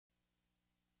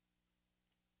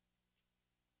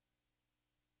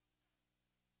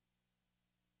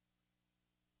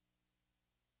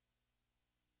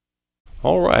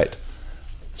All right.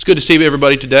 It's good to see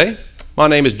everybody today. My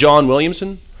name is John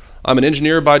Williamson. I'm an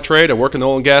engineer by trade. I work in the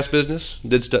oil and gas business.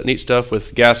 Did neat stuff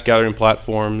with gas gathering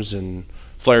platforms and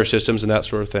flare systems and that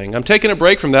sort of thing. I'm taking a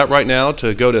break from that right now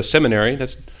to go to seminary.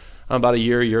 I'm about a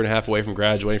year and a half away from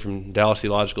graduating from Dallas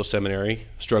Theological Seminary,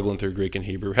 struggling through Greek and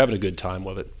Hebrew, having a good time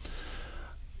with it.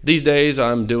 These days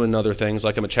I'm doing other things,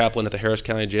 like I'm a chaplain at the Harris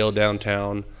County Jail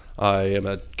downtown. I am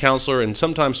a counselor and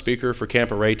sometimes speaker for Camp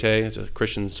Arete. It's a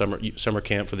Christian summer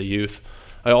camp for the youth.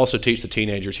 I also teach the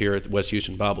teenagers here at the West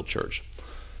Houston Bible Church.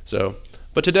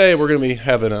 But today we're going to be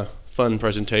having a fun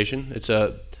presentation. It's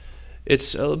a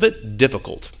bit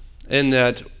difficult in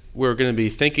that we're going to be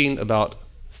thinking about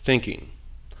thinking.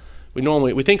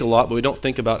 We think a lot, but we don't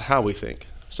think about how we think.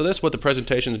 So that's what the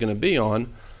presentation is going to be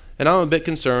on. And I'm a bit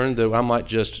concerned that I might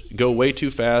just go way too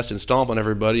fast and stomp on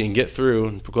everybody and get through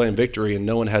and proclaim victory and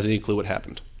no one has any clue what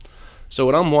happened. So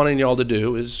what I'm wanting y'all to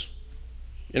do is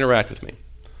interact with me.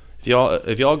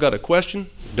 If y'all got a question,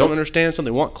 don't understand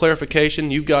something, want clarification,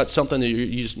 you've got something that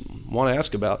you just want to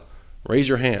ask about, raise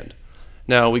your hand.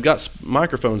 Now, we've got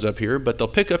microphones up here, but they'll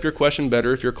pick up your question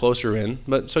better if you're closer in.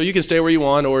 So you can stay where you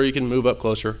want or you can move up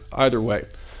closer, either way.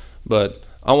 But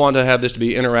I want to have this to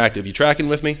be interactive. You tracking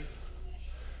with me?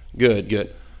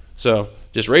 Good. So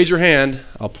just raise your hand,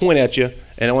 I'll point at you,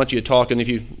 and I want you to talk. And if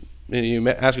you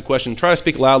ask a question, try to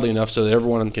speak loudly enough so that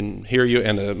everyone can hear you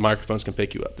and the microphones can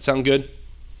pick you up. That sound good?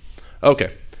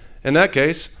 Okay. In that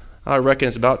case, I reckon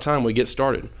it's about time we get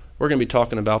started. We're going to be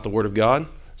talking about the Word of God,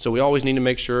 so we always need to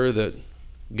make sure that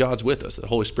God's with us, that the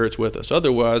Holy Spirit's with us.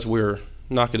 Otherwise, we're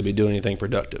not going to be doing anything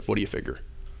productive. What do you figure?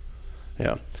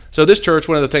 Yeah. So this church,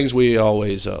 one of the things we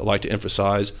always like to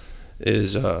emphasize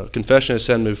is confession of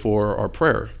sin before our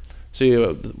prayer. See,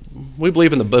 we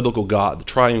believe in the biblical God, the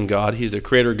triune God. He's the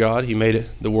creator God. He made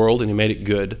the world and he made it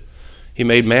good. He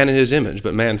made man in his image,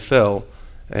 but man fell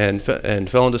and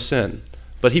fell into sin.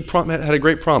 But he had a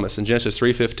great promise in Genesis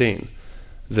 3:15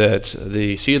 that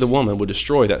the seed of the woman would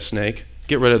destroy that snake,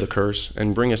 get rid of the curse,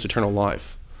 and bring us eternal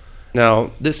life.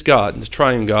 Now, this God, this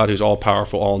triune God who's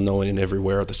all-powerful, all-knowing, and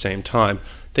everywhere at the same time,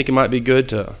 think it might be good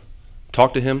to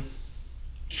talk to him?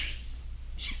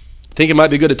 Think it might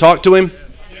be good to talk to him?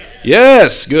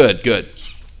 Yes, good.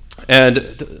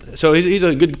 And so he's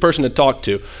a good person to talk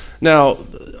to. Now,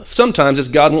 sometimes this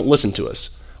God won't listen to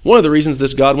us. One of the reasons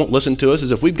this God won't listen to us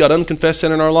is if we've got unconfessed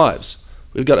sin in our lives.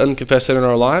 This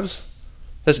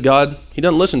God, he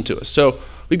doesn't listen to us. So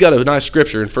we've got a nice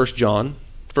scripture in 1 John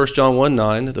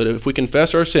 1:9, that if we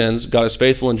confess our sins, God is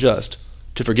faithful and just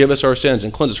to forgive us our sins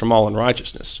and cleanse us from all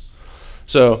unrighteousness.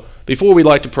 So before we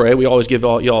like to pray, we always give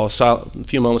y'all a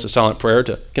few moments of silent prayer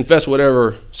to confess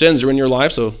whatever sins are in your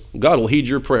life so God will heed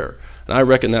your prayer. And I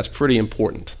reckon that's pretty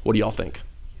important. What do y'all think?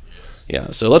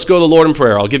 Yeah, so let's go to the Lord in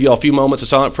prayer. I'll give you all a few moments of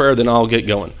silent prayer, then I'll get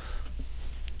going.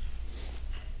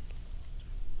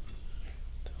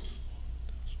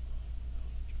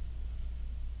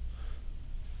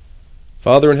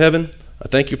 Father in heaven, I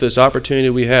thank you for this opportunity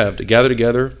we have to gather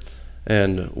together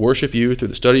and worship you through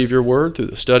the study of your word, through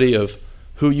the study of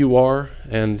who you are,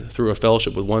 and through a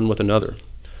fellowship with one with another.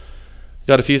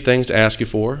 Got a few things to ask you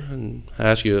for, and I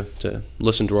ask you to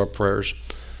listen to our prayers.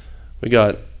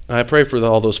 I pray for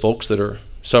all those folks that are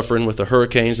suffering with the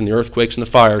hurricanes and the earthquakes and the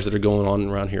fires that are going on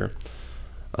around here.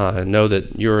 I know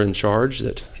that you're in charge,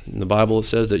 that in the Bible it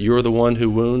says that you're the one who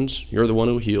wounds, you're the one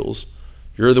who heals,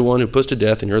 you're the one who puts to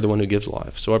death, and you're the one who gives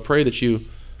life. So I pray that you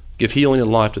give healing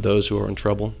and life to those who are in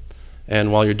trouble.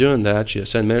 And while you're doing that, you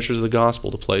send ministers of the gospel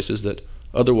to places that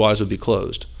otherwise would be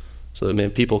closed, so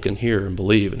that people can hear and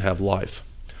believe and have life.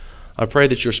 I pray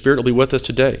that your Spirit will be with us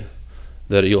today,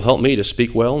 that you'll help me to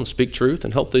speak well and speak truth,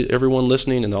 and help everyone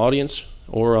listening in the audience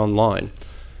or online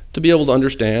to be able to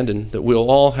understand, and that we'll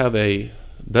all have a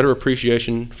better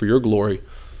appreciation for your glory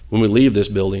when we leave this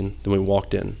building than we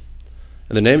walked in.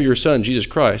 In the name of your Son, Jesus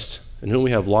Christ, in whom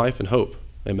we have life and hope.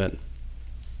 Amen.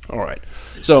 All right.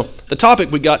 So the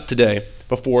topic we got today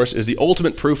before us is the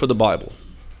ultimate proof of the Bible.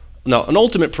 Now, an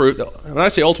ultimate proof, when I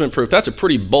say ultimate proof, that's a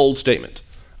pretty bold statement.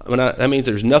 That means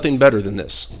there's nothing better than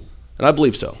this. And I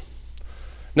believe so.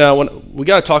 Now, we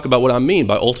got to talk about what I mean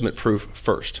by ultimate proof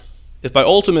first. If by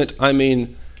ultimate I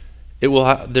mean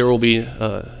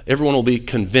everyone will be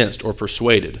convinced or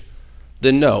persuaded,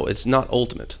 then no, it's not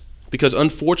ultimate. Because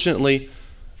unfortunately,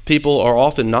 people are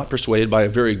often not persuaded by a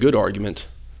very good argument,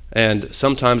 and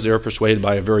sometimes they are persuaded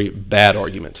by a very bad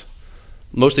argument.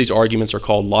 Most of these arguments are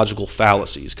called logical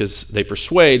fallacies because they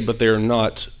persuade, but they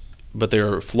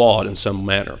are flawed in some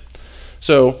manner.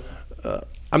 So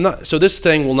this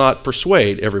thing will not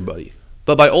persuade everybody.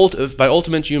 But by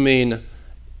ultimate you mean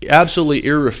absolutely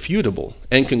irrefutable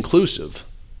and conclusive,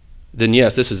 then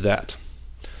yes, this is that.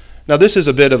 Now, this is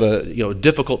a bit of a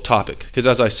difficult topic because,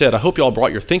 as I said, I hope you all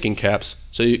brought your thinking caps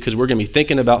because we're going to be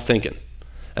thinking about thinking,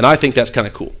 and I think that's kind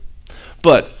of cool.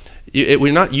 But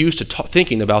we're not used to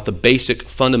thinking about the basic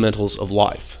fundamentals of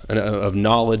life and of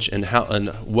knowledge and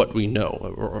what we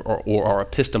know or our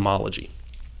epistemology.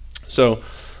 So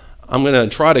I'm going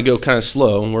to try to go kind of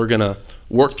slow, and we're going to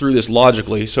work through this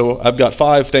logically. So I've got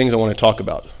 5 things I want to talk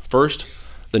about. First,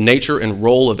 the nature and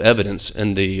role of evidence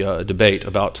in the debate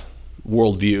about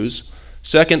worldviews.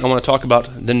 Second, I want to talk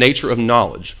about the nature of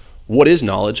knowledge. What is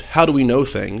knowledge? How do we know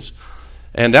things?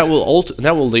 And that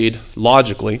will lead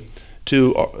logically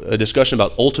to a discussion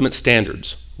about ultimate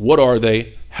standards. What are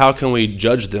they? How can we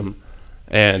judge them?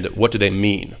 And what do they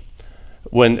mean?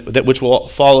 Which will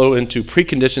follow into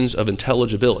preconditions of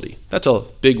intelligibility. That's a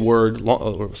big word,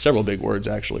 or several big words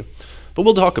actually. But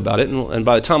we'll talk about it, and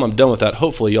by the time I'm done with that,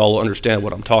 hopefully y'all will understand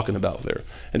what I'm talking about there.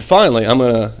 And finally, I'm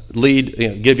going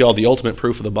to give y'all the ultimate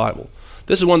proof of the Bible.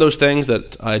 This is one of those things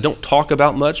that I don't talk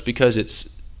about much because it's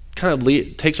kind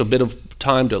of takes a bit of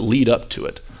time to lead up to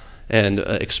it and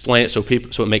explain it so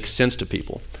it makes sense to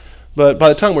people. But by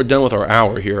the time we're done with our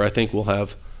hour here, I think we'll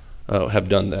have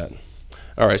done that.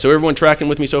 All right, so everyone tracking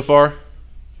with me so far?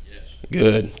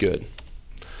 Yes. Good.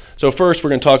 So first, we're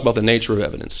going to talk about the nature of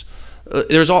evidence.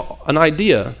 There's an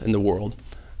idea in the world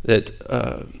that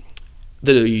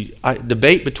the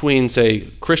debate between,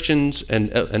 say, Christians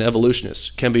and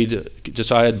evolutionists can be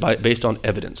decided based on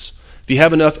evidence. If you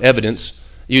have enough evidence,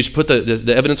 you just put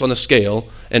the evidence on a scale,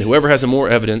 and whoever has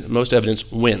most evidence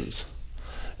wins.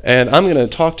 And I'm going to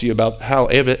talk to you about how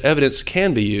evidence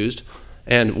can be used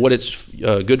and what it's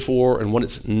good for and what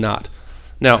it's not.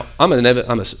 Now, I'm an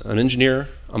engineer.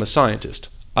 I'm a scientist.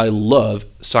 I love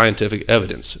scientific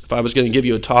evidence. If I was going to give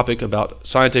you a topic about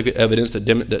scientific evidence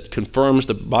that confirms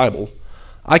the Bible,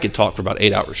 I could talk for about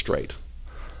 8 hours straight.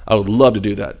 I would love to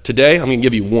do that. Today, I'm going to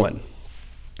give you one,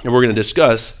 and we're going to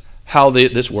discuss how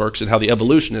this works and how the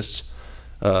evolutionists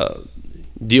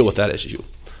deal with that issue.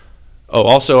 Oh,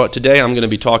 also today I'm going to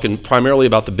be talking primarily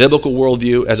about the biblical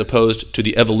worldview as opposed to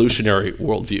the evolutionary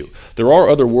worldview. There are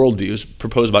other worldviews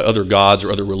proposed by other gods or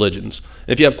other religions.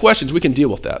 And if you have questions, we can deal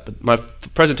with that. But my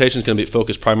presentation is going to be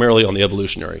focused primarily on the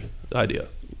evolutionary idea.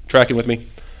 Tracking with me?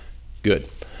 Good.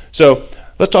 So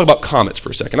let's talk about comets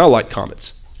for a second. I like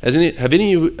comets. Have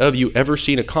any of you ever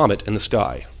seen a comet in the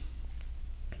sky?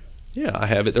 Yeah, I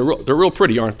have it. They're real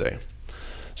pretty, aren't they?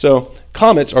 So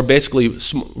comets are basically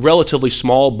relatively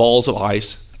small balls of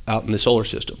ice out in the solar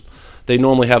system. They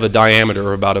normally have a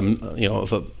diameter of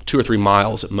about 2 or 3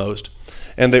 miles at most,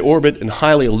 and they orbit in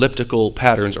highly elliptical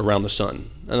patterns around the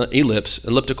sun. An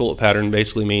elliptical pattern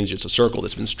basically means it's a circle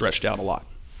that's been stretched out a lot,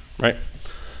 right?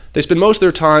 They spend most of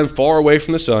their time far away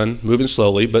from the sun, moving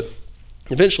slowly, but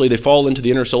eventually they fall into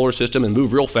the inner solar system and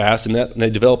move real fast, and they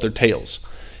develop their tails.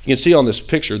 You can see on this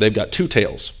picture they've got 2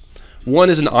 tails. One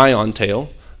is an ion tail.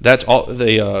 That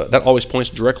always points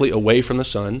directly away from the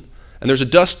sun. And there's a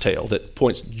dust tail that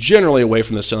points generally away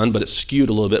from the sun, but it's skewed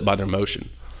a little bit by their motion.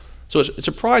 So it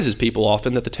surprises people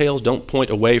often that the tails don't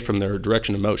point away from their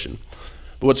direction of motion.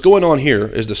 But what's going on here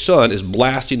is the sun is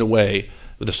blasting away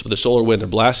with the solar wind. They're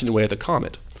blasting away at the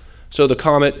comet. So the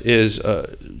comet is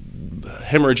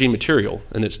hemorrhaging material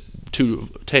in its 2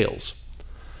 tails.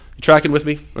 You tracking with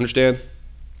me? Understand?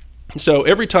 So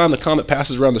every time the comet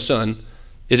passes around the sun,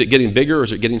 is it getting bigger or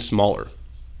is it getting smaller?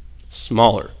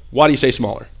 Smaller. Why do you say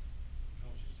smaller?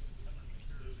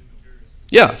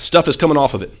 Yeah, stuff is coming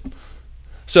off of it.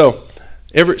 So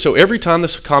every time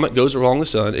this comet goes along the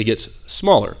sun, it gets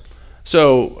smaller.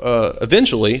 So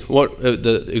eventually,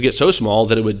 it gets so small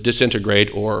that it would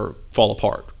disintegrate or fall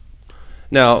apart.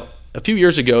 Now, a few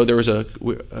years ago, there was a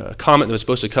comet that was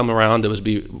supposed to come around that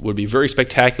would be very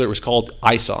spectacular. It was called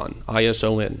ISON,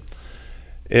 I-S-O-N.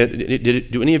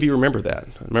 Do any of you remember that?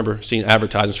 I remember seeing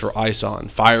advertisements for ISON,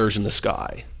 fires in the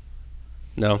sky.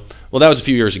 No? Well, that was a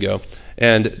few years ago.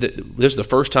 And this is the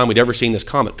first time we'd ever seen this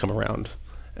comet come around.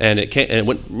 And it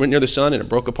went near the sun and it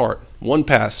broke apart. One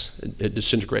pass, it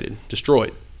disintegrated,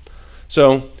 destroyed.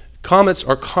 So comets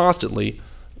are constantly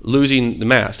losing the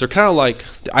mass. They're kind of like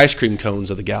the ice cream cones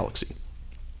of the galaxy.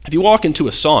 If you walk into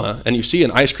a sauna and you see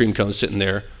an ice cream cone sitting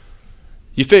there,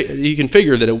 you can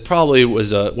figure that it probably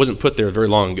wasn't put there very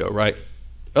long ago, right?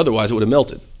 Otherwise, it would have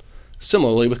melted.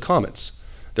 Similarly with comets.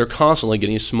 They're constantly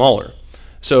getting smaller.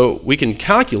 So we can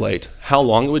calculate how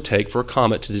long it would take for a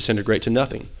comet to disintegrate to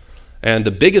nothing. And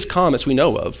the biggest comets we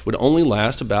know of would only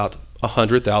last about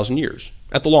 100,000 years,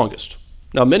 at the longest.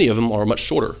 Now, many of them are much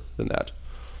shorter than that.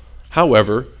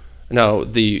 However, now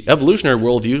the evolutionary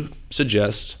worldview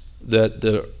suggests that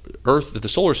the Earth, that the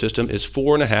solar system is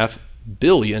 4.5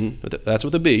 billion, that's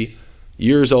with a B,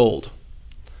 years old.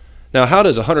 Now, how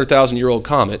does a 100,000-year-old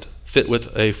comet fit with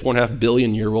a 4.5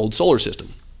 billion-year-old solar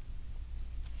system?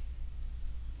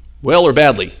 Well or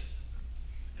badly?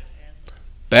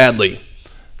 Badly.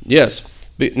 Yes.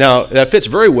 Now, that fits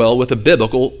very well with the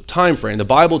biblical time frame. The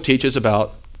Bible teaches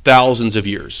about thousands of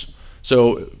years.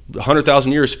 So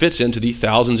 100,000 years fits into the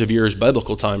thousands of years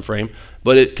biblical time frame,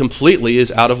 but it completely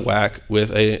is out of whack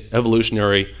with an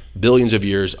evolutionary billions of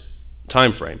years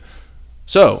time frame.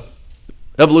 So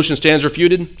evolution stands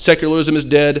refuted, secularism is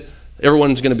dead,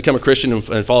 everyone's going to become a Christian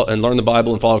and learn the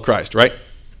Bible and follow Christ, right?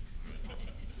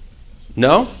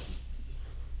 No?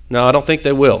 No, I don't think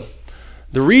they will.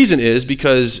 The reason is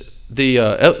because the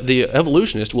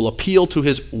evolutionist will appeal to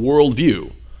his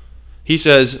worldview. He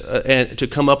says, to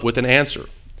come up with an answer.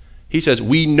 He says,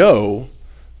 we know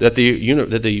that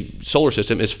the solar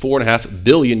system is 4.5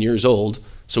 billion years old,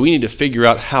 so we need to figure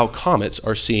out how comets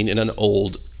are seen in an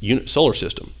old solar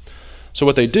system. So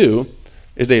what they do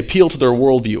is they appeal to their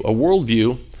worldview. A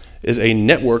worldview is a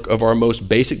network of our most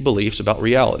basic beliefs about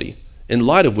reality, in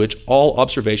light of which all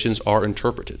observations are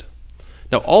interpreted.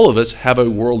 Now, all of us have a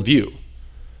worldview.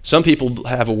 Some people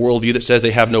have a worldview that says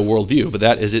they have no worldview, but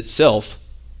that is itself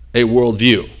a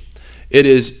worldview. It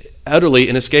is utterly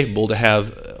inescapable to have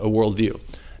a worldview.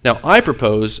 Now, I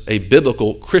propose a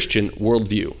biblical Christian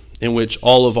worldview in which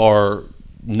all of our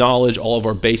knowledge, all of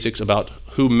our basics about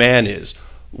who man is,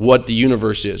 what the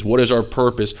universe is, what is our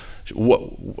purpose,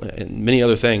 and many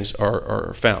other things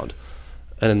are found.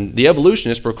 And the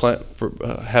evolutionists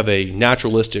have a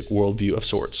naturalistic worldview of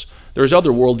sorts. There's other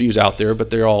worldviews out there,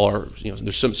 but they all are,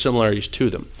 there's some similarities to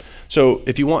them. So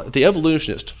if the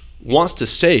evolutionist wants to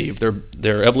save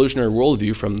their evolutionary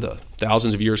worldview from the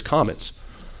thousands of years comets,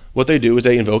 what they do is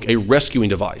they invoke a rescuing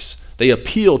device. They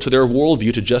appeal to their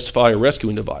worldview to justify a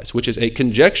rescuing device, which is a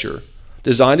conjecture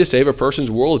designed to save a person's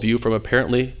worldview from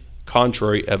apparently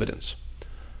contrary evidence.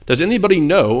 Does anybody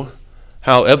know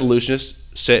how evolutionists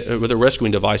say what a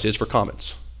rescuing device is for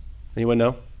comets? Anyone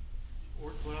know?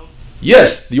 Oort cloud?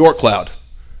 Yes, the Oort cloud.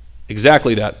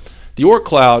 Exactly that. The Oort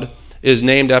cloud is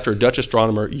named after Dutch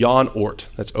astronomer Jan Oort.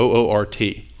 That's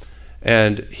O-O-R-T.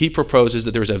 And he proposes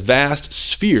that there's a vast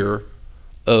sphere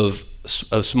of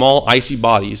small icy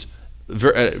bodies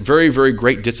at very, very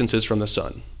great distances from the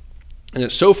sun. And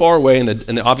it's so far away and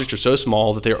the objects are so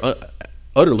small that they are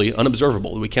utterly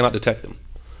unobservable, that we cannot detect them.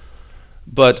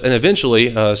 And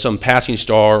eventually, some passing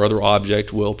star or other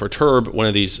object will perturb one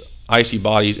of these icy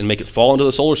bodies and make it fall into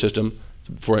the solar system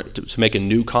for it to make a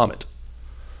new comet.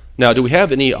 Now, do we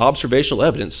have any observational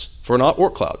evidence for an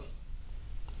Oort cloud?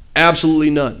 Absolutely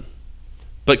none.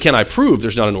 But can I prove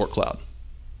there's not an Oort cloud?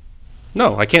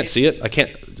 No, I can't see it. I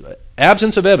can't.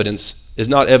 Absence of evidence is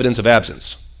not evidence of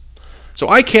absence. So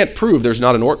I can't prove there's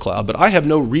not an Oort cloud, but I have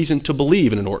no reason to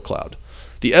believe in an Oort cloud.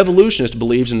 The evolutionist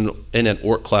believes in an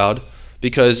Oort cloud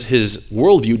because his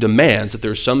worldview demands that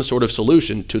there's some sort of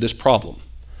solution to this problem.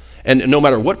 And no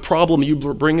matter what problem you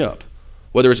bring up,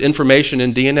 whether it's information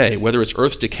in DNA, whether it's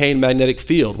Earth's decaying magnetic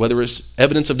field, whether it's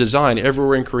evidence of design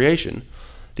everywhere in creation,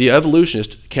 the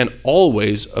evolutionist can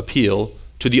always appeal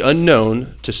to the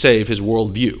unknown to save his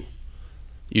worldview.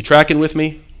 You tracking with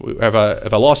me? Have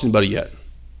I lost anybody yet?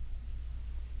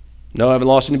 No, I haven't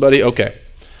lost anybody? Okay.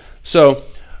 So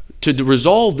to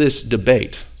resolve this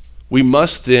debate, we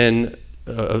must then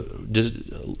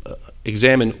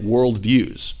examine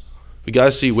worldviews. We got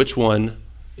to see which one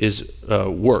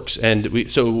works. And you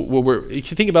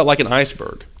can think about like an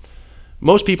iceberg.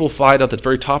 Most people fight at the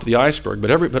very top of the iceberg,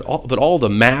 but all the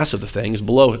mass of the thing is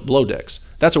below decks.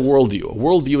 That's a worldview. A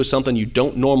worldview is something you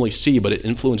don't normally see, but it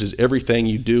influences everything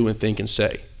you do and think and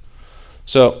say.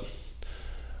 So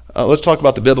let's talk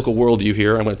about the biblical worldview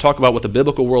here. I'm going to talk about what the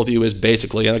biblical worldview is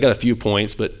basically, and I've got a few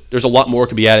points, but there's a lot more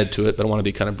could be added to it, but I want to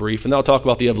be kind of brief. And then I'll talk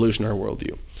about the evolutionary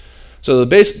worldview. So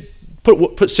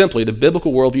put simply, the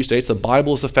biblical worldview states the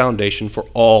Bible is the foundation for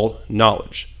all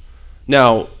knowledge.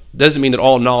 Now, doesn't mean that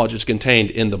all knowledge is contained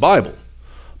in the Bible,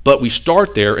 but we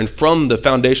start there, and from the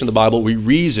foundation of the Bible, we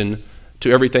reason to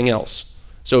everything else.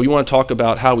 So you want to talk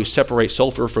about how we separate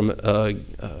sulfur from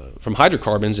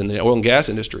hydrocarbons in the oil and gas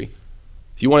industry.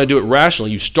 If you want to do it rationally,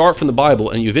 you start from the Bible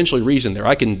and you eventually reason there.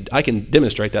 I can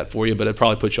demonstrate that for you, but it'd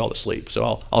probably put you all to sleep,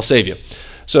 so I'll save you.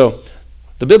 So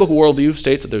the biblical worldview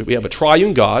states that we have a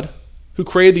triune God who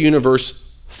created the universe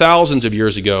thousands of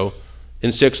years ago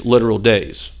in 6 literal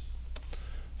days.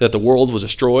 That the world was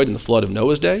destroyed in the flood of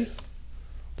Noah's day.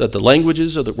 That the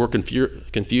languages were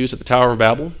confused at the Tower of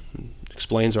Babel.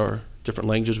 Explains our different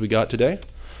languages we got today.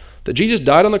 That Jesus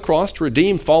died on the cross to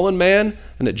redeem fallen man,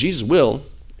 and that Jesus will,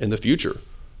 in the future,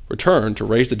 return to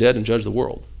raise the dead and judge the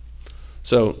world.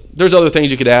 So there's other things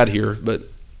you could add here, but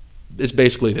it's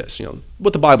basically this,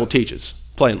 what the Bible teaches,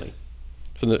 plainly.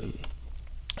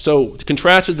 So to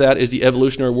contrast with that is the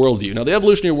evolutionary worldview. Now, the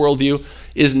evolutionary worldview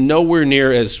is nowhere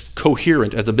near as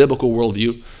coherent as the biblical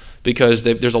worldview because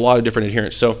there's a lot of different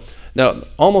adherents. So now,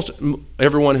 almost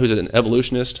everyone who's an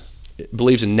evolutionist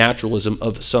believes in naturalism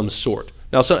of some sort.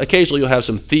 Now, occasionally you'll have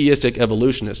some theistic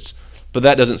evolutionists, but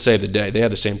that doesn't save the day. They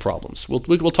have the same problems.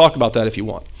 We'll talk about that if you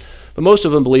want. But most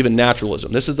of them believe in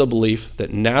naturalism. This is the belief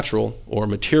that natural or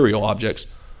material objects,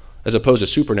 as opposed to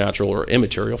supernatural or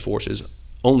immaterial forces,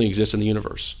 only exist in the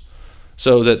universe.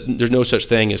 So that there's no such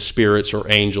thing as spirits or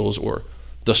angels or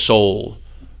the soul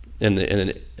in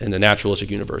the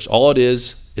naturalistic universe. All it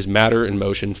is matter and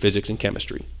motion, physics and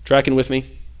chemistry. Tracking with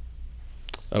me?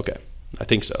 Okay, I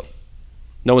think so.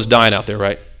 No one's dying out there,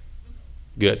 right?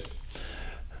 Good.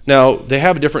 Now, they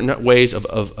have different ways of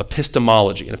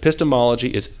epistemology. And epistemology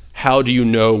is how do you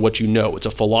know what you know? It's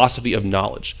a philosophy of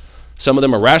knowledge. Some of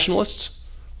them are rationalists.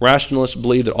 Rationalists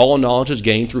believe that all knowledge is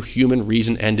gained through human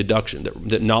reason and deduction,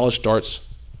 that knowledge starts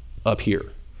up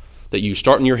here, that you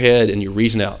start in your head and you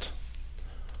reason out.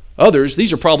 Others,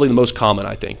 these are probably the most common,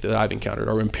 I think, that I've encountered,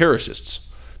 are empiricists.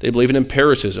 They believe in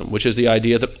empiricism, which is the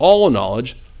idea that all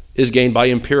knowledge is gained by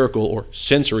empirical or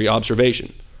sensory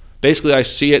observation. Basically, I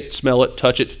see it, smell it,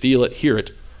 touch it, feel it, hear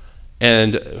it,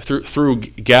 and through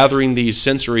gathering these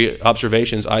sensory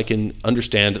observations, I can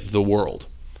understand the world.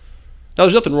 Now,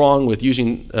 there's nothing wrong with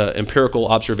using empirical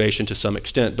observation to some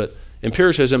extent, but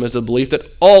empiricism is the belief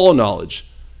that all knowledge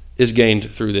is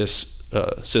gained through this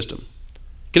system.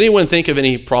 Can anyone think of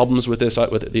any problems with this,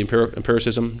 with the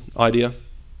empiricism idea?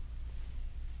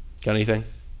 Got anything?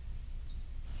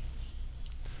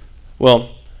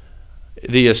 Well,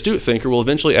 the astute thinker will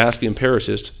eventually ask the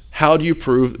empiricist, how do you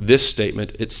prove this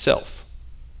statement itself?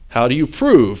 How do you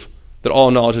prove that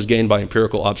all knowledge is gained by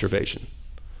empirical observation?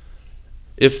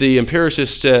 If the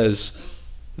empiricist says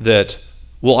that,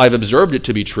 well, I've observed it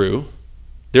to be true,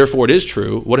 therefore it is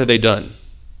true, what have they done?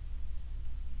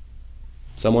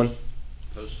 Someone?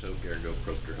 Post hoc ergo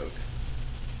propter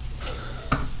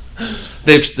hoc.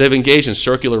 They've engaged in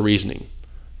circular reasoning.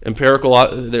 Empirical,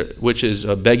 which is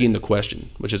begging the question,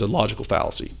 which is a logical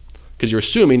fallacy, because you're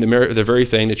assuming the very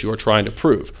thing that you are trying to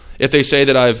prove. If they say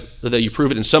that you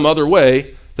prove it in some other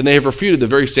way, then they have refuted the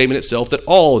very statement itself that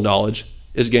all knowledge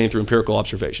is gained through empirical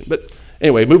observation. But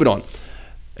anyway, moving on.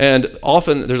 And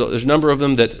often there's a number of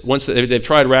them that once they've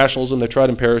tried rationalism, they've tried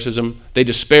empiricism, they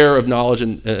despair of knowledge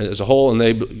as a whole, and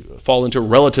they fall into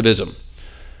relativism.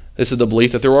 This is the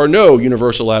belief that there are no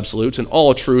universal absolutes, and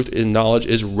all truth in knowledge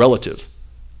is relative.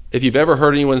 If you've ever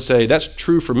heard anyone say, that's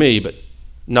true for me, but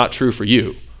not true for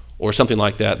you, or something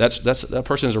like that, that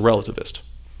person is a relativist.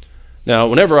 Now,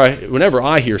 whenever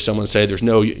I hear someone say there's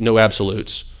no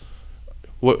absolutes,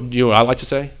 what I like to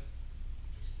say?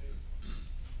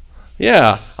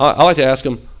 Yeah, I like to ask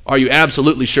them, are you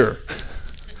absolutely sure?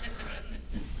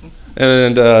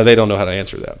 And they don't know how to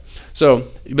answer that. So,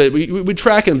 but we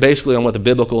track them basically on what the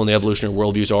biblical and the evolutionary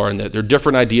worldviews are, and that they're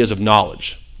different ideas of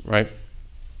knowledge, right?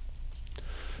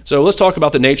 So let's talk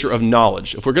about the nature of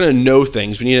knowledge. If we're going to know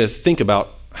things, we need to think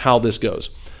about how this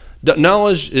goes.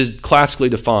 Knowledge is classically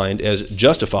defined as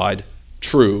justified,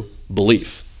 true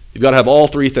belief. You've got to have all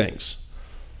three things.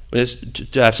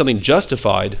 To have something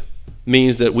justified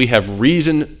means that we have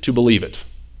reason to believe it,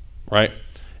 right?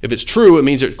 If it's true, it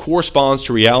means it corresponds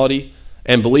to reality,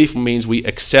 and belief means we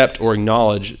accept or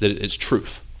acknowledge that it's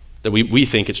truth, that we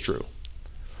think it's true.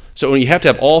 So you have to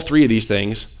have all three of these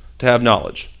things to have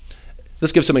knowledge.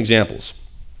 Let's give some examples.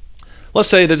 Let's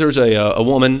say that there's a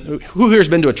woman. Who here has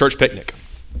been to a church picnic?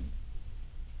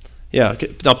 Yeah.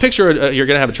 Now picture you're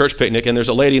going to have a church picnic, and there's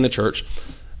a lady in the church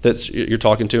that you're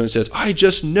talking to and says, I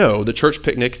just know the church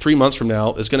picnic 3 months from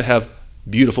now is going to have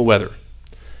beautiful weather.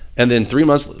 And then 3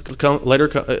 months later,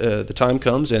 the time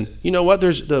comes, and you know what?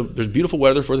 There's beautiful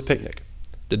weather for the picnic.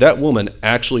 Did that woman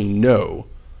actually know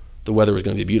the weather was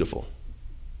going to be beautiful?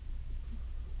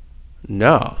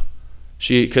 No.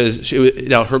 She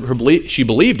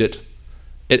believed it.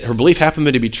 Her belief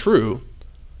happened to be true,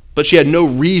 but she had no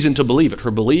reason to believe it.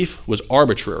 Her belief was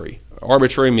arbitrary.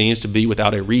 Arbitrary means to be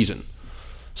without a reason.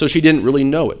 So she didn't really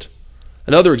know it.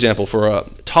 Another example for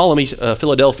Ptolemy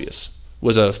Philadelphus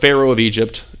was a pharaoh of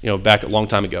Egypt, back a long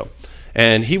time ago,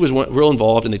 and he was real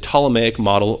involved in the Ptolemaic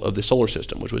model of the solar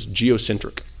system, which was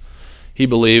geocentric. He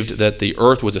believed that the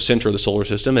Earth was the center of the solar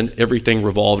system, and everything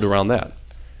revolved around that.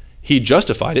 He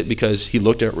justified it because he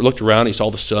looked around, he saw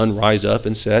the sun rise up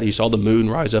and set, he saw the moon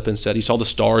rise up and set, he saw the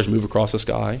stars move across the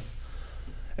sky,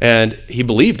 and he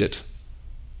believed it,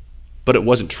 but it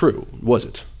wasn't true, was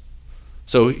it?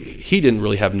 So he didn't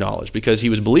really have knowledge because he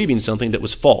was believing something that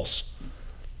was false.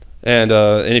 And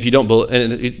if you don't,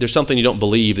 there's something you don't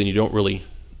believe, then you don't really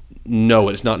know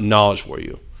it. It's not knowledge for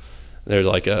you. There's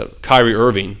like Kyrie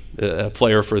Irving, a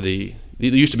player he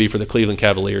used to be for the Cleveland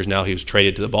Cavaliers. Now he was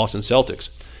traded to the Boston Celtics.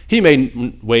 He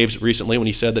made waves recently when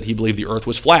he said that he believed the earth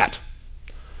was flat.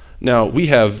 Now, we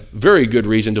have very good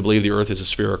reason to believe the earth is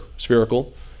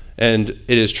spherical, and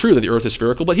it is true that the earth is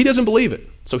spherical, but he doesn't believe it.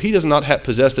 So he does not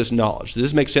possess this knowledge. Does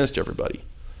this make sense to everybody?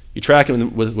 You track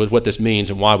him with what this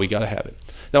means and why we got to have it.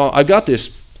 Now, I've got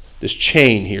this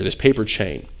chain here, this paper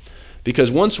chain, because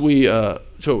once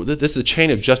so this is the chain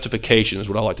of justification is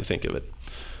what I like to think of it.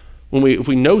 If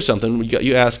we know something,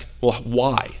 you ask, well,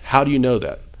 why? How do you know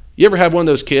that? You ever have one of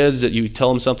those kids that you tell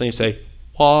them something and say,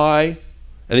 why? And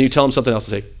then you tell them something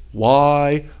else and say,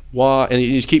 why? And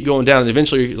you just keep going down, and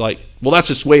eventually you're like, well, that's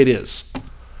just the way it is,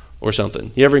 or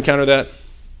something. You ever encounter that?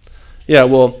 Yeah,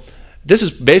 well, this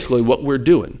is basically what we're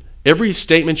doing. Every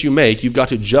statement you make, you've got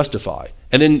to justify.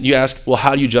 And then you ask, well,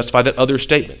 how do you justify that other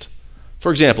statement?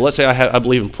 For example, let's say I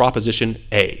believe in proposition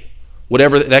A.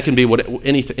 Whatever, that can be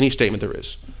any statement there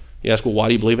is. You ask, well, why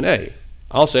do you believe in A?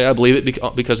 I'll say I believe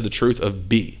it because of the truth of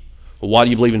B. Well, why do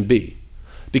you believe in B?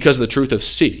 Because of the truth of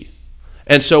C.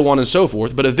 And so on and so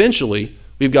forth. But eventually,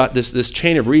 we've got this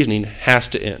chain of reasoning has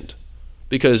to end.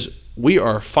 Because we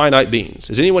are finite beings.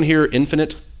 Is anyone here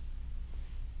infinite?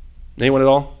 Anyone at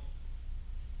all?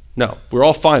 No. We're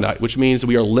all finite, which means that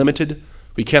we are limited.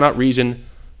 We cannot reason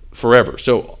forever.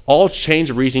 So all chains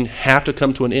of reasoning have to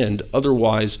come to an end.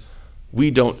 Otherwise,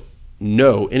 we don't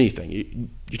know anything.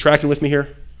 You tracking with me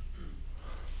here?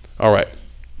 All right.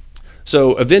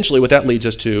 So eventually what that leads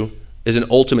us to is an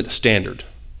ultimate standard.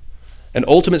 An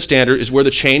ultimate standard is where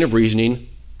the chain of reasoning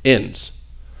ends.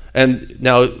 And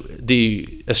now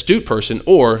the astute person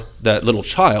or that little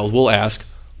child will ask,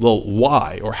 well,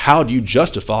 why or how do you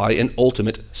justify an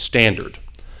ultimate standard?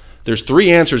 There's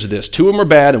 3 answers to this. 2 of them are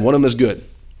bad and 1 of them is good.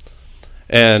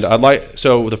 And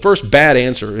so the first bad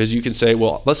answer is you can say,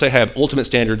 well, let's say I have ultimate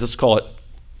standards. Let's call it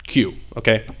Q,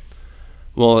 okay?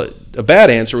 Well, a bad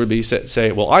answer would be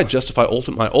say, well, I justify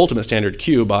my ultimate standard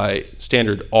Q by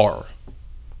standard R.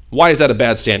 Why is that a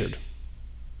bad standard?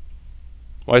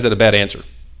 Why is that a bad answer?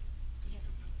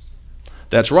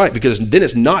 That's right, because then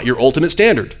it's not your ultimate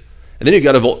standard. And then you've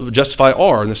got to justify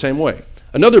R in the same way.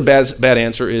 Another bad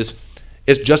answer is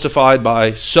it's justified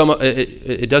by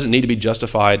it doesn't need to be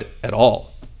justified at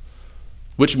all.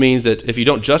 Which means that if you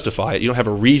don't justify it, you don't have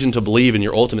a reason to believe in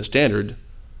your ultimate standard,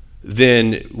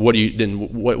 then what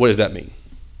does that mean?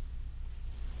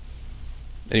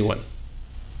 Anyone?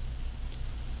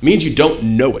 It means you don't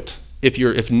know it.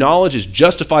 If knowledge is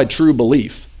justified true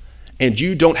belief, and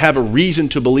you don't have a reason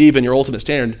to believe in your ultimate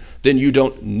standard, then you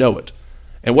don't know it.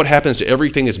 And what happens to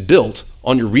everything that's built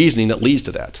on your reasoning that leads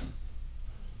to that?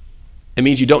 It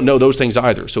means you don't know those things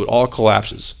either, so it all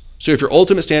collapses. So if your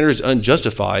ultimate standard is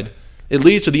unjustified, it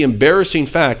leads to the embarrassing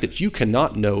fact that you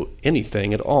cannot know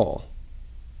anything at all.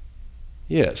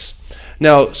 Yes.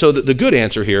 Now, so the good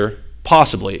answer here,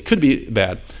 possibly, it could be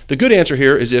bad. The good answer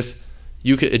here is if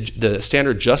the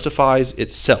standard justifies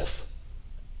itself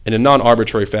in a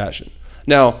non-arbitrary fashion.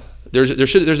 Now, there's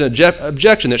an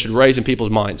objection that should raise in people's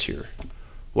minds here.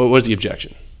 What is the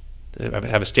objection?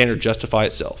 Have a standard justify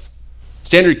itself.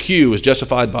 Standard Q is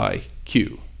justified by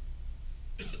Q.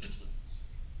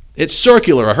 It's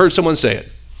circular. I heard someone say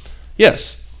it.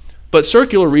 Yes. But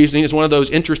circular reasoning is one of those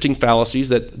interesting fallacies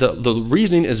that the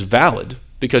reasoning is valid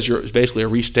because it's basically a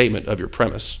restatement of your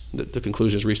premise. The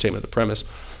conclusion is a restatement of the premise.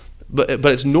 But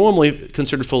it's normally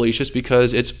considered fallacious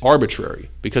because it's arbitrary,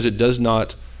 because it does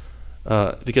not,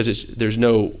 there's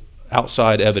no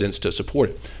outside evidence to support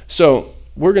it. So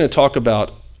we're going to talk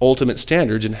about ultimate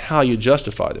standards and how you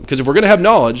justify them. Because if we're going to have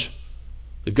knowledge,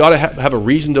 we've got to have a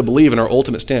reason to believe in our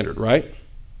ultimate standard, right?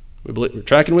 We're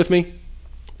tracking with me?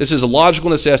 This is a logical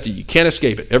necessity. You can't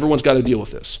escape it. Everyone's got to deal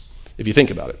with this, if you think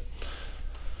about it.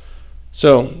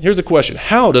 So here's the question.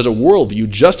 How does a worldview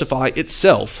justify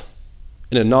itself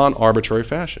in a non-arbitrary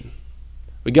fashion?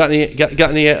 We got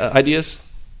any ideas?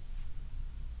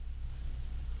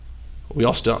 We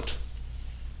all stumped.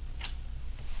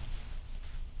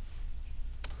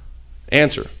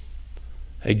 Answer.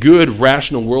 A good,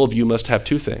 rational worldview must have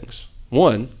 2 things.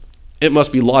 1, it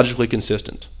must be logically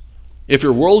consistent. If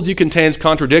your worldview contains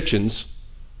contradictions,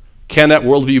 can that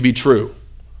worldview be true?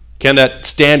 Can that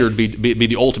standard be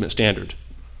the ultimate standard?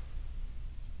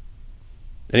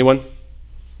 Anyone?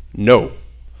 No.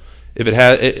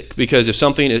 Because if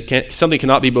something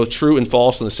cannot be both true and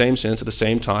false in the same sense at the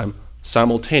same time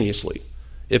simultaneously.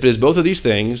 If it is both of these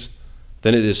things,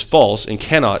 then it is false and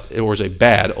cannot, or is a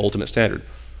bad ultimate standard.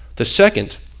 The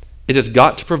second is it's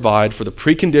got to provide for the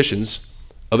preconditions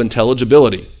of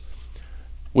intelligibility.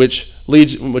 which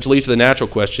leads to the natural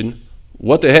question,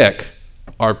 what the heck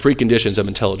are preconditions of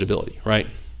intelligibility, right?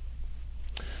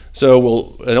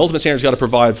 So an ultimate standard's got to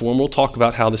provide for, and we'll talk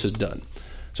about how this is done.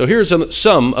 So here's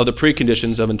some of the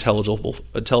preconditions of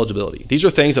intelligibility. These are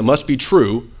things that must be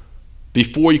true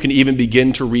before you can even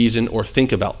begin to reason or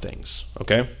think about things,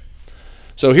 okay?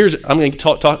 So I'm going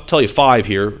to tell you 5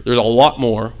 here. There's a lot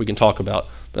more we can talk about,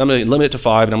 but I'm going to limit it to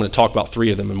 5, and I'm going to talk about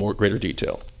 3 of them in more greater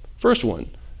detail. First one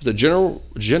is the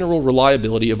general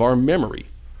reliability of our memory.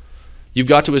 You've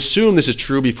got to assume this is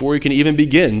true before you can even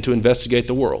begin to investigate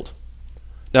the world.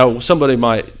 Now, somebody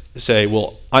might say,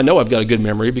 well, I know I've got a good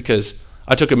memory because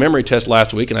I took a memory test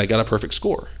last week and I got a perfect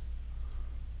score.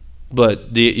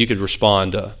 But you could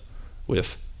respond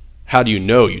with, how do you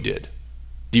know you did?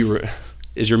 You're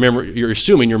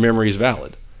assuming your memory is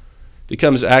valid. It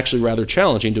becomes actually rather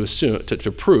challenging to assume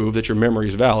to prove that your memory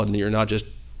is valid and that you're not just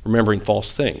remembering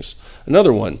false things.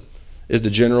 Another one is the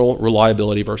general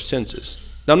reliability of our senses.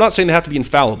 Now, I'm not saying they have to be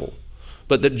infallible,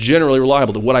 but that generally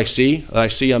reliable. That what I see,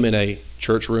 I'm in a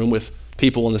church room with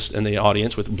people in the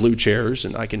audience with blue chairs,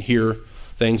 and I can hear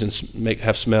things and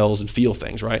have smells and feel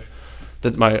things, right?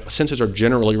 That my senses are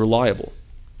generally reliable.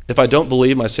 If I don't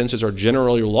believe my senses are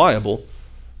generally reliable,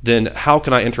 then how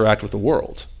can I interact with the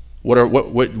world?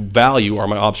 What value are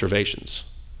my observations?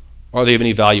 Are they of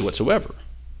any value whatsoever?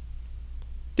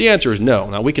 The answer is no.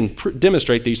 Now, we can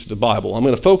demonstrate these through the Bible. I'm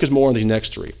going to focus more on these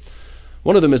next 3.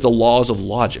 One of them is the laws of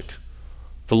logic.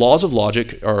 The laws of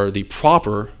logic are the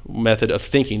proper method of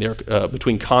thinking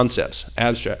between concepts,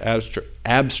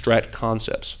 abstract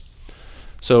concepts.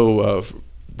 So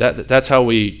that's how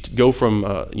we go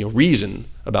from reason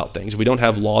about things. If we don't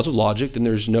have laws of logic, then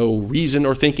there's no reason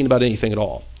or thinking about anything at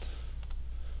all.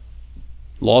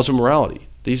 Laws of morality.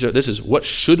 This is what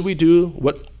should we do,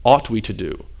 what ought we to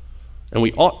do. And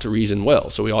we ought to reason well,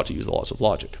 so we ought to use the laws of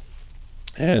logic.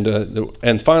 And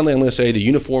finally, I'm going to say the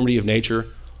uniformity of nature,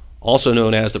 also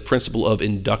known as the principle of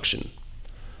induction.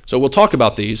 So we'll talk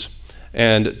about these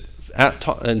and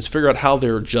figure out how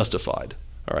they're justified.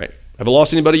 All right. Have I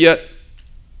lost anybody yet?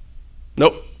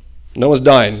 Nope. No one's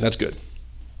dying. That's good.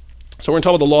 So we're going to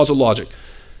talk about the laws of logic.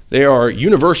 They are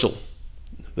universal.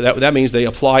 That means they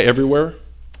apply everywhere.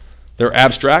 They're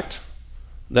abstract.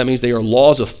 That means they are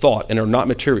laws of thought and are not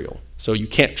material. So you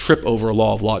can't trip over a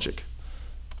law of logic.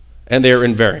 And they are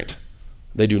invariant.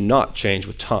 They do not change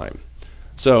with time.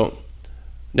 So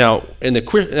now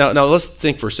let's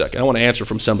think for a second. I want to answer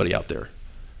from somebody out there.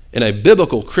 In a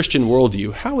biblical Christian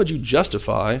worldview, how would you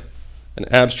justify an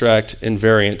abstract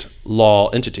invariant law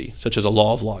entity, such as a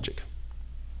law of logic?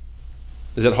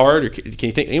 Is that hard, or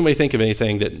can anybody think of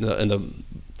anything that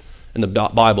in the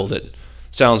Bible that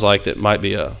sounds like that might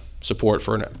be a support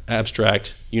for an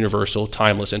abstract, universal,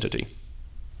 timeless entity?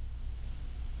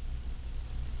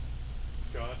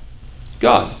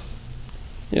 God.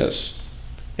 Yes.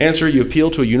 Answer, you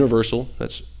appeal to a universal,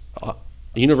 that's a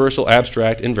universal,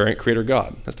 abstract, invariant creator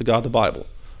God. That's the God of the Bible.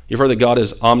 You've heard that God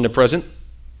is omnipresent?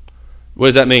 What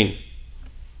does that mean?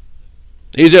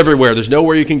 He's everywhere. There's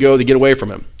nowhere you can go to get away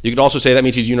from him. You could also say that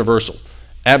means he's universal.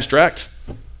 Abstract?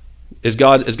 Is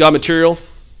God material?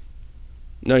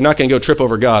 No, you're not going to go trip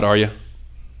over God, are you?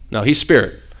 No, he's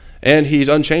spirit, and he's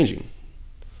unchanging.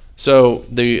 So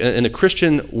in the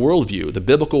Christian worldview, the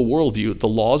biblical worldview, the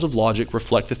laws of logic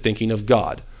reflect the thinking of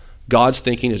God. God's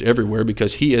thinking is everywhere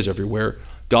because he is everywhere.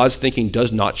 God's thinking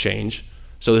does not change,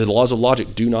 so the laws of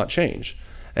logic do not change.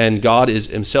 And God is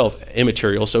himself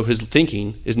immaterial, so his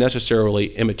thinking is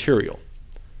necessarily immaterial.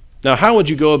 Now, how would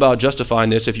you go about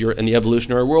justifying this if you're in the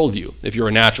evolutionary worldview, if you're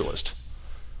a naturalist?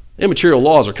 Immaterial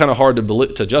laws are kind of hard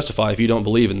to justify if you don't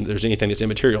believe there's anything that's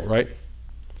immaterial, right?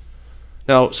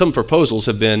 Now, some proposals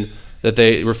have been that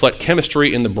they reflect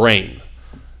chemistry in the brain,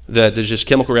 that there's just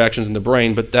chemical reactions in the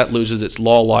brain, but that loses its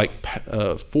law-like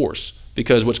force,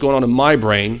 because what's going on in my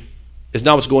brain is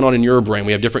not what's going on in your brain.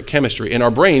 We have different chemistry, and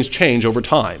our brains change over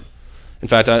time. In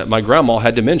fact, my grandma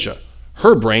had dementia.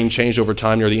 Her brain changed over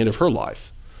time near the end of her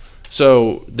life.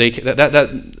 So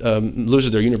that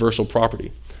loses their universal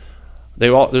property.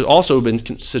 There's also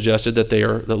been suggested that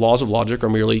the laws of logic are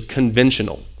merely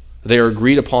conventional. They are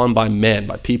agreed upon by men,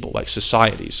 by people, like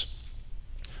societies.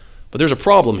 But there's a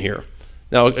problem here.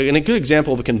 Now, and a good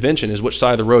example of a convention is which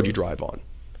side of the road you drive on.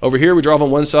 Over here, we drive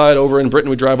on one side. Over in Britain,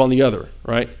 we drive on the other,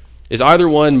 right? Is either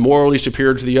one morally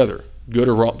superior to the other, good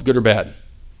or bad?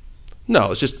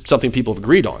 No, it's just something people have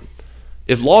agreed on.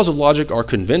 If laws of logic are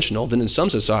conventional, then in some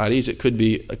societies it could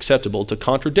be acceptable to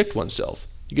contradict oneself.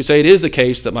 You could say it is the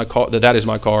case that that is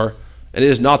my car, and it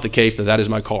is not the case that that is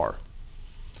my car.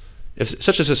 If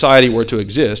such a society were to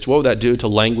exist, what would that do to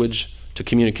language, to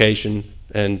communication,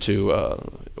 and to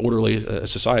orderly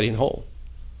society in whole.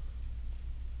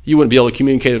 You wouldn't be able to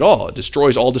communicate at all. It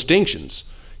destroys all distinctions.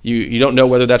 You don't know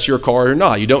whether that's your car or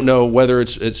not. You don't know whether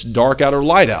it's dark out or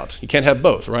light out. You can't have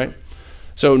both, right?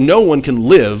 So no one can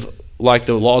live like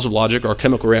the laws of logic are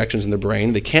chemical reactions in the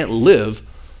brain. They can't live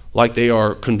like they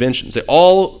are conventions.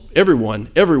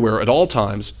 Everyone, everywhere, at all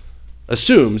times,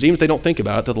 assumes, even if they don't think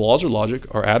about it, that the laws of logic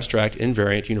are abstract,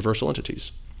 invariant, universal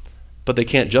entities. But they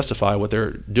can't justify what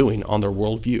they're doing on their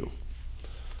worldview.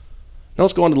 Now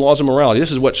let's go on to the laws of morality.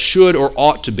 This is what should or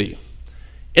ought to be.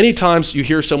 Anytime you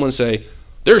hear someone say,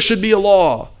 there should be a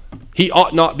law, he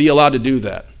ought not be allowed to do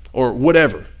that, or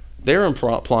whatever, they're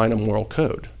applying a moral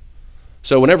code.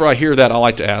 So whenever I hear that, I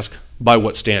like to ask, by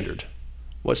what standard?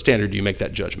 What standard do you make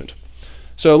that judgment?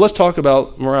 So let's talk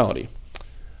about morality.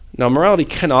 Now, morality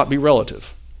cannot be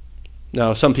relative.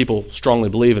 Now, some people strongly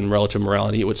believe in relative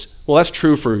morality. Well, that's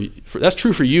true for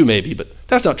you maybe, but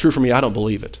that's not true for me. I don't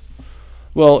believe it.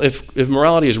 Well, if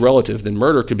morality is relative, then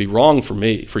murder could be wrong for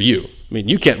you. I mean,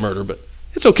 you can't murder, but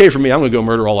it's okay for me. I'm going to go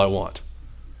murder all I want.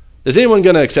 Is anyone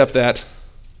going to accept that?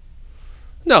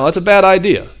 No, that's a bad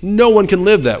idea. No one can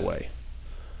live that way.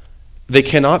 They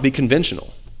cannot be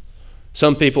conventional.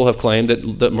 Some people have claimed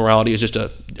that morality is just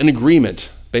an agreement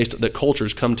that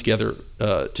cultures come together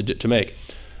to make.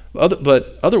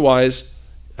 But otherwise,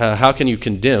 how can you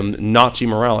condemn Nazi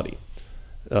morality?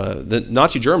 The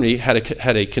Nazi Germany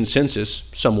had a consensus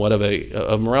somewhat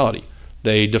of morality.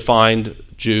 They defined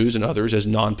Jews and others as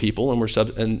non-people,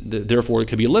 and therefore it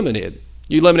could be eliminated.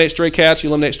 You eliminate stray cats, you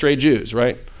eliminate stray Jews,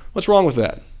 right? What's wrong with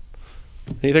that?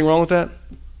 Anything wrong with that?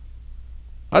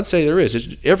 I'd say there is. It's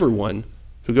everyone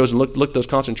who goes and looked at those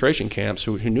concentration camps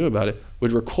who knew about it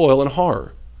would recoil in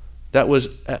horror. That was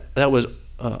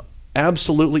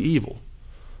absolutely evil.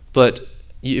 But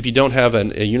if you don't have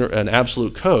an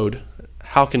absolute code,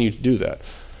 how can you do that?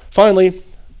 Finally,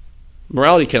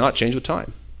 morality cannot change with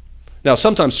time. Now,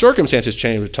 sometimes circumstances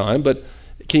change with time, but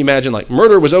can you imagine, like,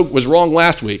 murder was wrong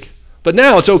last week, but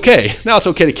now it's okay. Now it's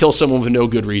okay to kill someone with no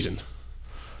good reason.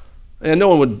 And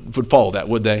no one would follow that,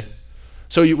 would they?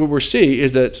 So what we see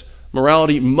is that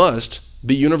morality must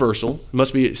be universal,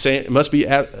 must be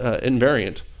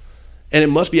invariant, and it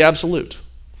must be absolute.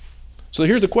 So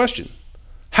here's the question.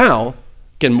 How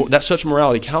can absolute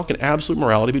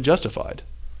morality be justified?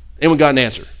 Anyone got an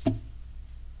answer?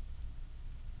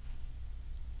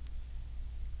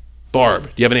 Barb,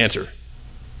 do you have an answer?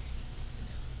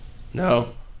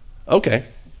 No? Okay.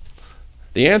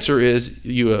 The answer is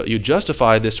you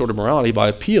justify this sort of morality by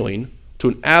appealing to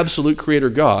an absolute creator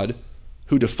God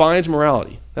who defines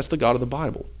morality. That's the God of the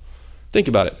Bible. Think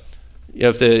about it.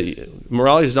 If the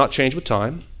morality does not change with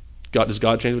time, does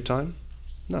God change with time?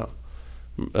 No.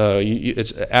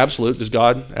 It's absolute. Is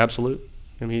God absolute?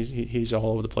 I mean, he's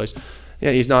all over the place.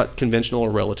 Yeah, he's not conventional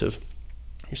or relative.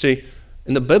 You see,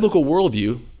 in the biblical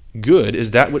worldview, good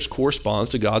is that which corresponds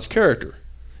to God's character.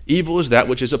 Evil is that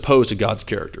which is opposed to God's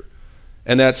character.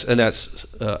 And that's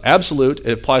absolute.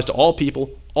 It applies to all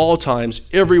people, all times,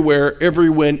 everywhere, every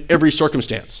when, every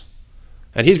circumstance.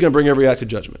 And he's going to bring every act to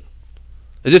judgment.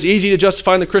 Is this easy to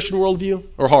justify in the Christian worldview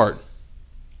or hard?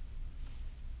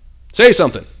 Say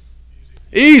something.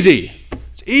 Easy.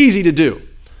 It's easy to do.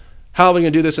 How are we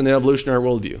going to do this in the evolutionary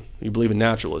worldview? You believe in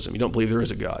naturalism. You don't believe there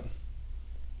is a God.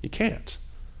 You can't.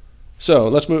 So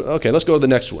let's move. Okay, let's go to the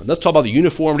next one. Let's talk about the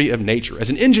uniformity of nature. As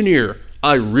an engineer,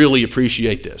 I really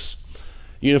appreciate this.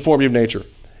 Uniformity of nature.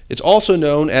 It's also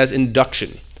known as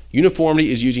induction.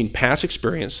 Uniformity is using past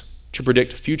experience to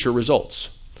predict future results.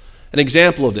 An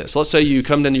example of this, let's say you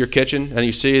come into your kitchen and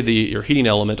you see your heating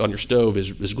element on your stove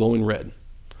is glowing red.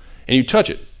 And you touch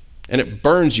it, and it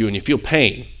burns you and you feel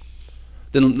pain.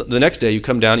 Then the next day you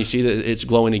come down, you see that it's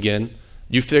glowing again.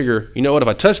 You figure, you know what, if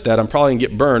I touch that, I'm probably going to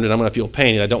get burned and I'm going to feel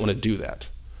pain, and I don't want to do that.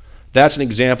 That's an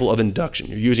example of induction.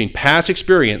 You're using past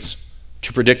experience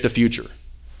to predict the future.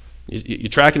 You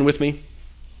tracking with me?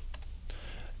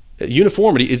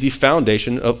 Uniformity is the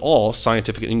foundation of all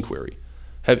scientific inquiry.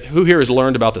 Who here has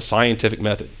learned about the scientific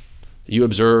method? You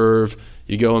observe,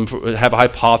 you go and have a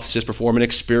hypothesis, perform an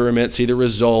experiment, see the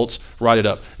results, write it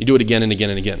up. You do it again and again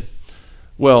and again.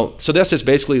 Well, so that's just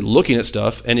basically looking at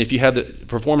stuff, and if you have to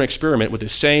perform an experiment with the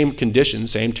same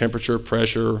conditions, same temperature,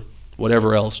 pressure,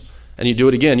 whatever else, and you do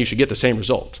it again, you should get the same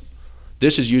result.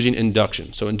 This is using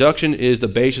induction. So induction is the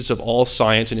basis of all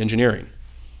science and engineering.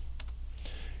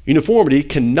 Uniformity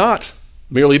cannot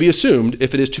merely be assumed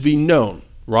if it is to be known.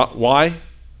 Why?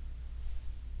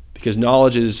 Because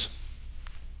knowledge is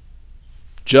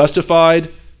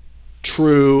justified,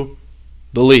 true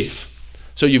belief.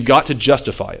 So you've got to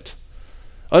justify it.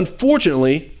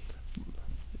 Unfortunately,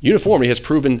 Uniformity has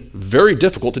proven very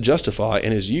difficult to justify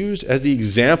and is used as the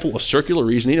example of circular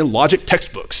reasoning in logic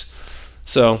textbooks.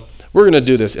 So we're going to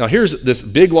do this. Now here's this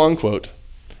big long quote.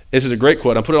 This is a great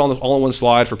quote. I'll put it all on one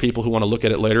slide for people who want to look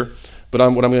at it later. But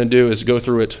what I'm going to do is go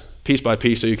through it piece by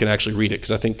piece so you can actually read it,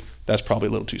 because I think that's probably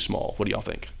a little too small. What do y'all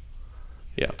think?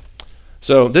 Yeah.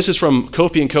 So this is from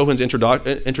Kofi and Cohen's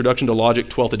Introduction to Logic,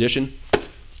 12th edition.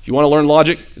 If you want to learn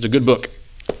logic, it's a good book.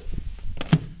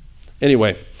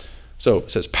 Anyway, so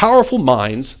it says, powerful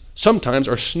minds sometimes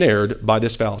are snared by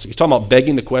this fallacy. He's talking about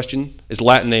begging the question. His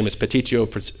Latin name is petitio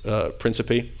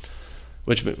principii,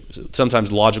 which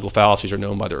sometimes logical fallacies are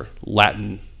known by their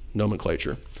Latin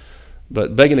nomenclature.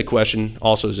 But begging the question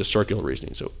also is just circular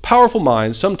reasoning. So powerful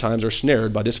minds sometimes are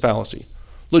snared by this fallacy.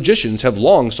 Logicians have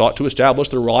long sought to establish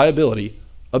the reliability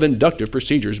of inductive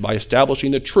procedures by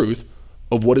establishing the truth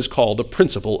of what is called the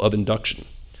principle of induction.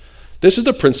 This is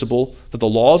the principle that the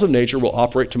laws of nature will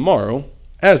operate tomorrow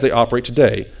as they operate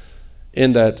today,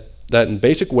 in that in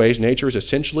basic ways nature is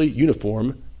essentially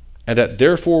uniform, and that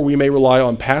therefore we may rely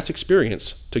on past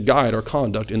experience to guide our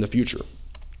conduct in the future.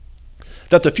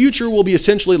 That the future will be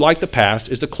essentially like the past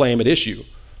is the claim at issue,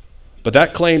 but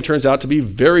that claim turns out to be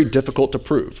very difficult to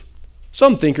prove.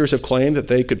 Some thinkers have claimed that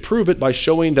they could prove it by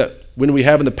showing that when we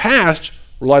have in the past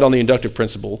relied on the inductive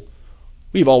principle,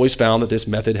 we've always found that this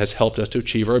method has helped us to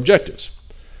achieve our objectives.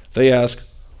 They ask,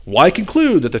 why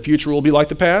conclude that the future will be like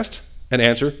the past? And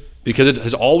answer, because it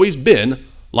has always been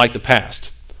like the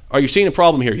past. Are you seeing a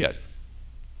problem here yet?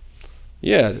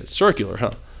 Yeah, it's circular,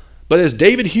 huh? But as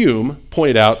David Hume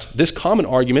pointed out, this common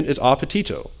argument is a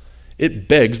petito. It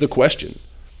begs the question.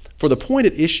 For the point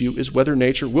at issue is whether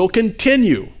nature will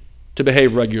continue to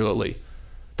behave regularly.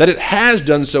 That it has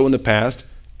done so in the past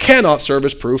cannot serve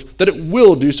as proof that it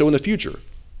will do so in the future,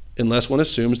 unless one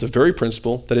assumes the very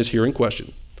principle that is here in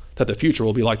question, that the future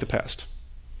will be like the past.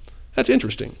 That's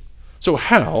interesting. So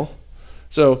how?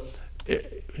 So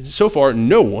far,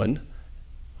 no one,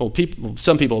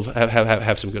 some people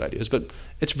have some good ideas, but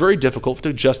it's very difficult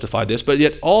to justify this, but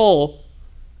yet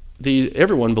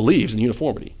everyone believes in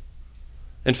uniformity.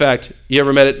 In fact, you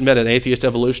ever met an atheist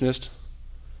evolutionist?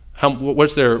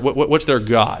 What's their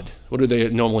God? What do they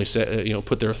normally say?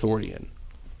 Put their authority in?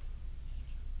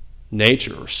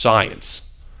 Nature or science.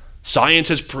 Science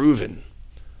has proven,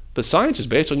 but science is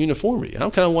based on uniformity. I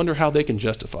kind of wonder how they can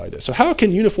justify this. So how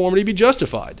can uniformity be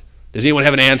justified? Does anyone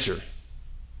have an answer?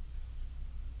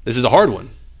 This is a hard one.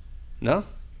 No?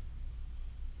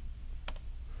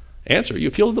 Answer: you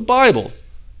appeal to the Bible.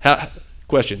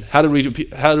 Question: how do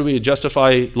we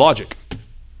justify logic?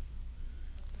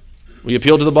 We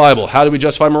appeal to the Bible. How do we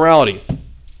justify morality?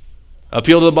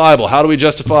 Appeal to the Bible. How do we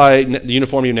justify the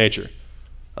uniformity of nature?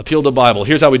 Appeal to the Bible.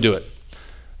 Here's how we do it.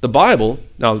 The Bible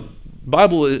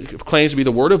claims to be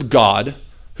the Word of God,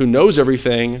 who knows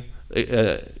everything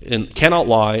and cannot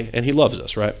lie, and He loves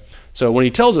us, right? So when He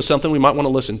tells us something, we might want to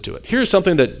listen to it. Here's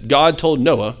something that God told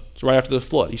Noah right after the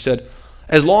flood. He said,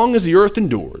 as long as the earth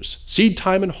endures, seed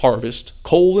time and harvest,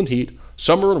 cold and heat,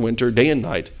 summer and winter, day and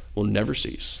night will never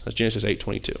cease. That's Genesis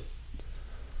 8:22.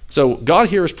 So God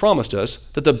here has promised us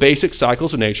that the basic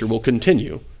cycles of nature will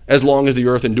continue as long as the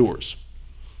earth endures.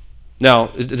 Now,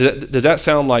 does that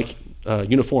sound like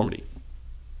uniformity?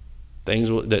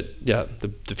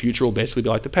 The future will basically be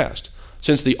like the past.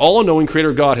 Since the all-knowing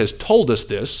Creator God has told us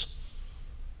this,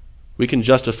 we can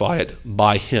justify it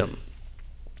by Him.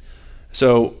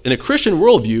 So in a Christian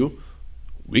worldview,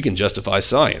 we can justify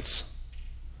science.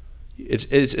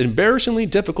 It's embarrassingly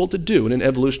difficult to do in an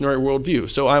evolutionary worldview.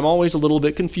 So I'm always a little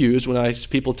bit confused when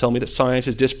people tell me that science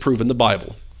has disproven the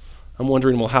Bible. I'm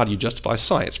wondering, well, how do you justify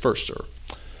science first, sir?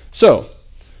 So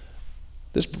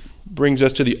this brings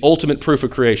us to the ultimate proof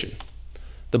of creation.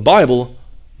 The Bible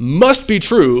must be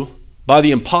true by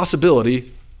the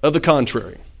impossibility of the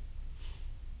contrary.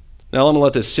 Now I'm going to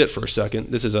let this sit for a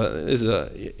second.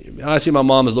 I see my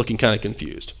mom is looking kind of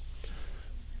confused.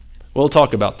 We'll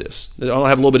talk about this. I'll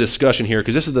have a little bit of discussion here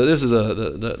because this is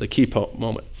the key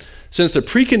moment. Since the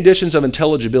preconditions of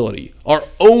intelligibility are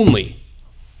only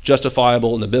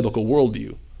justifiable in the biblical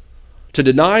worldview, to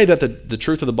deny that the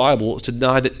truth of the Bible is to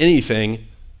deny that anything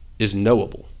is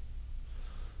knowable.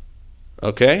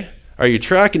 Okay? Are you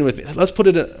tracking with me? Let's put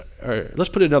it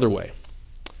another way.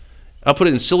 I'll put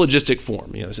it in syllogistic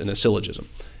form, in a syllogism.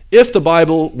 If the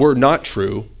Bible were not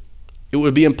true, it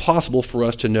would be impossible for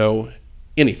us to know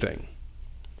anything.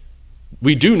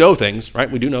 We do know things, right?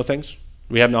 We do know things.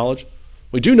 We have knowledge.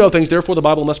 We do know things, therefore the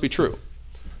Bible must be true.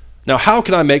 Now, how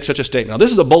can I make such a statement? Now,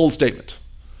 this is a bold statement,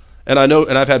 and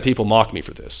I've had people mock me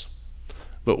for this.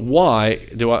 But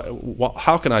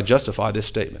how can I justify this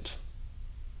statement?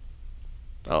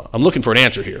 I'm looking for an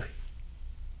answer here.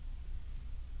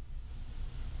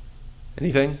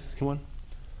 Anything? Anyone?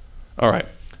 All right.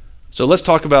 So let's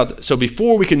talk about, so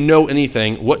before we can know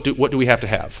anything, what do we have to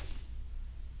have?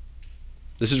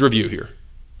 This is review here.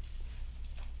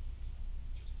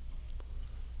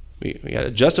 We got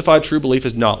to justify true belief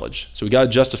as knowledge. So we got to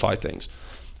justify things.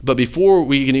 But before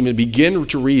we can even begin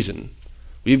to reason,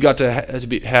 we've got to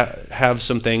have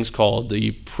some things called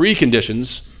the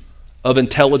preconditions of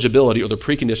intelligibility, or the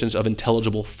preconditions of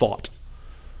intelligible thought.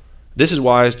 This is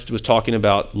why I was talking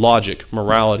about logic,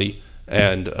 morality,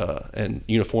 and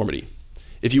uniformity.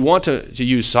 If you want to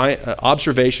use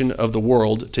observation of the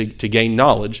world to gain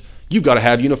knowledge, you've got to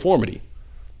have uniformity.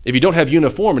 If you don't have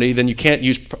uniformity, then you can't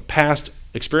use past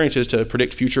experiences to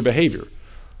predict future behavior.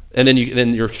 And then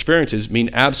your experiences mean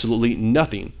absolutely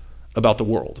nothing about the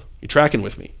world. You're tracking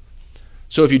with me?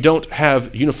 So if you don't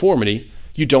have uniformity,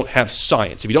 you don't have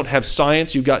science. If you don't have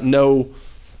science, you've got no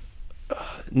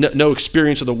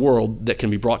experience of the world that can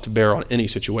be brought to bear on any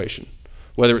situation.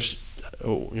 Whether it's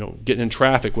getting in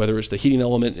traffic, whether it's the heating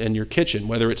element in your kitchen,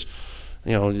 whether it's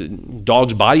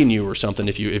dogs biting you or something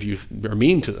if you are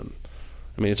mean to them.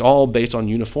 I mean, it's all based on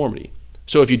uniformity.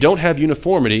 So if you don't have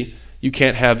uniformity, you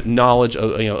can't have knowledge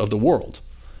of the world.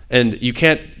 And you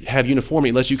can't have uniformity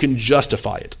unless you can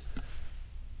justify it.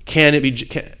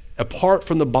 Apart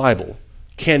from the Bible,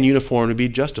 can uniformity be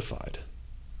justified?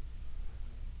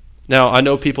 Now, I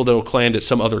know people that will claim that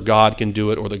some other God can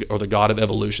do it, or the God of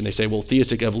evolution. They say, well,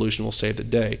 theistic evolution will save the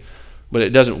day. But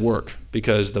it doesn't work,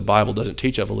 because the Bible doesn't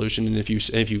teach evolution. And if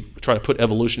you try to put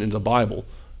evolution into the Bible,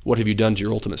 what have you done to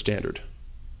your ultimate standard?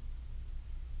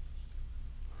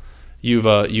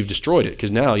 You've destroyed it,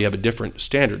 because now you have a different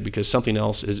standard, because something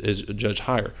else is judged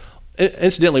higher.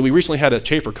 Incidentally, we recently had a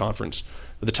Chafer conference.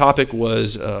 The topic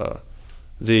was what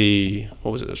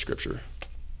was it, the scripture? I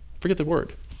forget the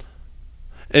word.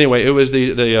 Anyway, it was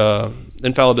the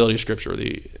infallibility of Scripture,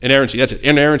 the inerrancy. That's it,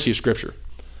 inerrancy of Scripture.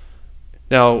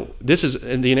 Now,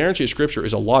 the inerrancy of Scripture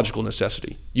is a logical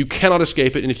necessity. You cannot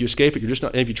escape it, and if you escape it, you're just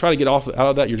not. And if you try to get out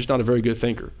of that, you're just not a very good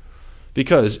thinker.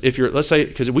 Because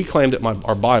because we claim that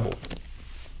our Bible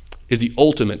is the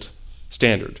ultimate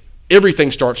standard.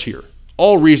 Everything starts here.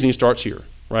 All reasoning starts here,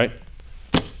 right?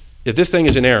 If this thing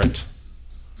is inerrant,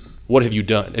 what have you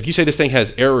done? If you say this thing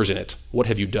has errors in it, what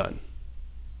have you done?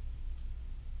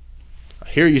 I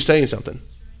hear you saying something.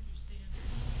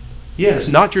 Yes,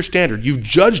 not your standard. You've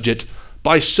judged it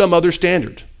by some other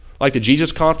standard. Like the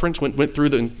Jesus Conference went through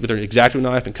with their X-Acto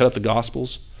knife and cut up the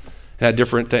Gospels. Had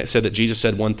different said that Jesus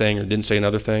said one thing or didn't say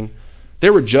another thing. They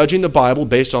were judging the Bible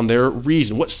based on their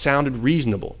reason, what sounded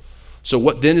reasonable. So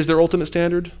what then is their ultimate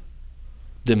standard?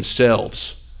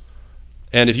 Themselves.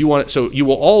 And if you want it, so you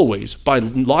will always, by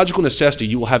logical necessity,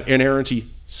 you will have inerrancy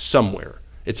somewhere.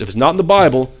 If it's not in the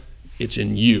Bible, it's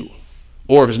in you.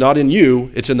 Or if it's not in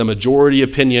you, it's in the majority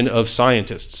opinion of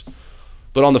scientists.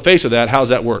 But on the face of that, how does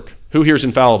that work? Who here is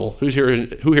infallible? Who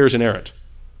here is inerrant?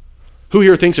 Who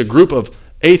here thinks a group of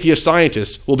atheist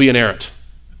scientists will be inerrant?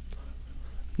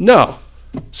 No.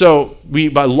 So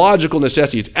by logical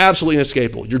necessity, it's absolutely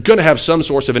inescapable. You're going to have some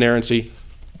source of inerrancy,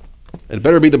 and it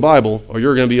better be the Bible, or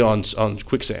you're going to be on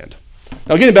quicksand.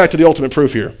 Now, getting back to the ultimate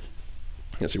proof here.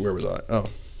 Let's see, where was I? Oh.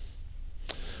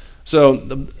 So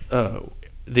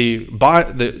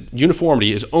the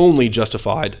uniformity is only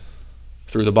justified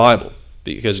through the Bible,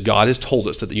 because God has told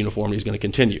us that the uniformity is going to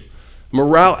continue.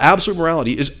 Absolute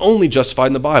morality is only justified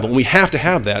in the Bible, and we have to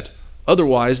have that.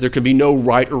 Otherwise, there can be no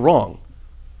right or wrong.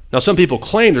 Now, some people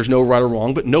claim there's no right or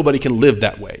wrong, but nobody can live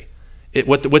that way.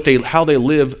 How they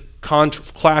live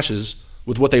clashes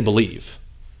with what they believe.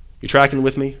 You tracking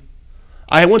with me?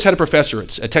 I once had a professor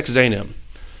at Texas A&M.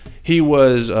 He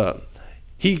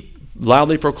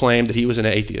loudly proclaimed that he was an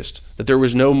atheist, that there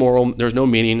was no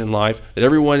meaning in life, that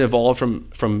everyone evolved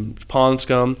from pond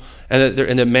scum, and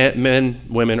that men,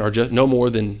 women are just no more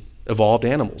than evolved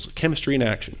animals, chemistry in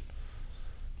action.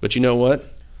 But you know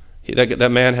what?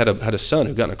 That man had a son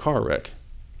who got in a car wreck,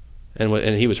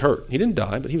 and he was hurt. He didn't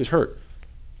die, but he was hurt.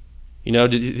 You know,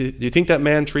 do you think that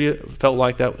man felt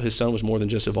like that his son was more than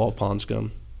just evolved pond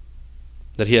scum?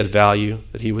 That he had value,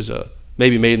 that he was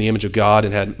maybe made in the image of God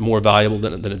and had more valuable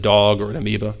than a dog or an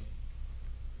amoeba?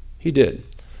 He did.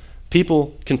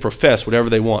 People can profess whatever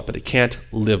they want, but they can't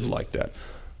live like that.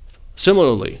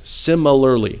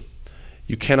 Similarly,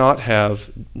 you cannot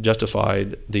have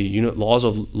justified the laws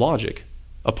of logic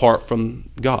apart from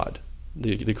God,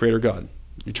 the Creator God.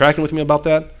 You tracking with me about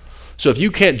that? So if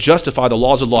you can't justify the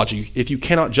laws of logic, if you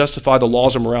cannot justify the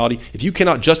laws of morality, if you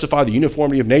cannot justify the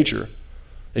uniformity of nature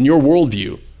in your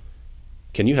worldview,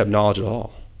 can you have knowledge at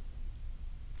all?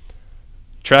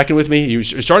 Tracking with me? You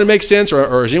starting to make sense,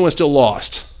 or is anyone still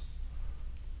lost?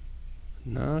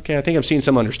 Okay, I think I'm seeing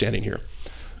some understanding here.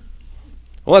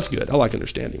 Well, that's good. I like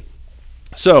understanding.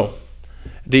 So,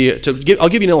 I'll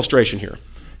give you an illustration here.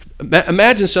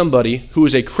 Imagine somebody who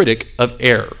is a critic of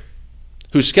error,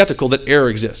 who's skeptical that error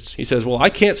exists. He says, well, I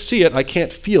can't see it, I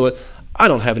can't feel it, I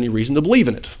don't have any reason to believe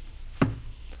in it.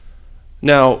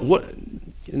 Now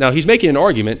he's making an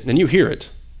argument, and you hear it.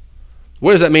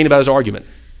 What does that mean about his argument?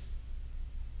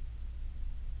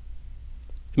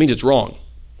 It means it's wrong.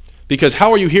 Because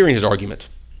how are you hearing his argument?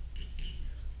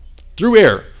 Through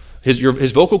air.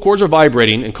 His vocal cords are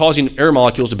vibrating and causing air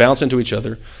molecules to bounce into each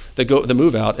other that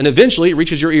move out, and eventually it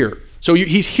reaches your ear. So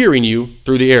he's hearing you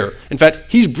through the air. In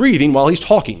fact, he's breathing while he's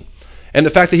talking. And the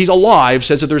fact that he's alive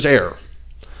says that there's air.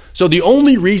 So the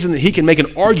only reason that he can make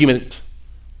an argument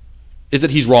is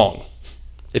that he's wrong.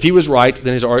 If he was right,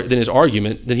 then his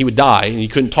argument, then he would die and he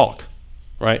couldn't talk,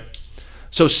 right?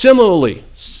 So similarly,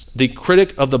 the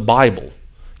critic of the Bible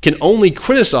can only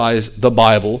criticize the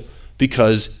Bible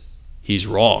because he's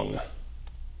wrong.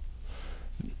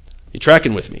 You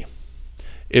tracking with me?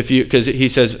 Because he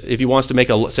says, if he wants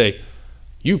to say,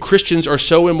 you Christians are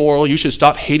so immoral, you should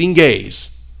stop hating gays.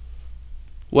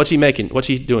 What's he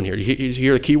doing here? You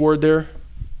hear the key word there?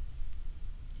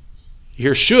 You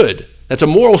hear should. That's a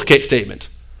moral statement.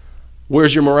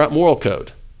 Where's your moral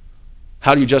code?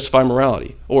 How do you justify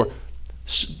morality? Or,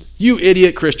 you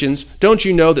idiot Christians, don't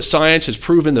you know that science has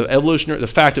proven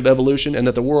the fact of evolution, and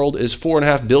that the world is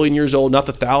 4.5 billion years old, not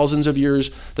the thousands of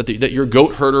years that your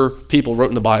goat herder people wrote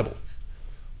in the Bible?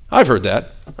 I've heard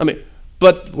that.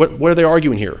 But what are they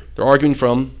arguing here? They're arguing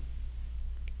from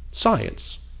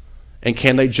science. And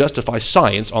can they justify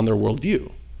science on their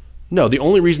worldview? No, the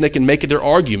only reason they can make it their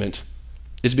argument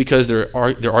is because their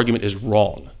argument is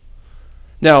wrong.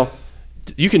 Now,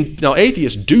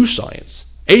 atheists do science.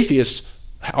 Atheists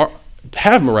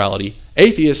have morality.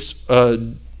 Atheists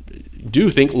do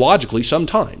think logically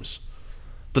sometimes.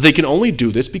 But they can only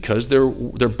do this because they're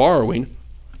borrowing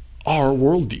our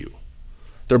worldview.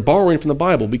 They're borrowing from the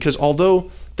Bible, because although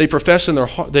they profess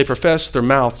their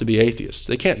mouth to be atheists,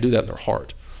 they can't do that in their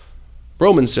heart.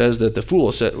 Romans says that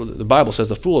the Bible says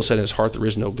the fool has said in his heart there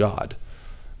is no God.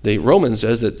 The Romans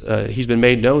says that he's been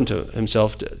made known to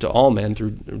himself to all men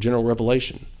through general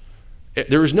revelation.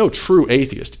 There is no true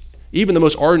atheist. Even the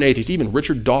most ardent atheist, even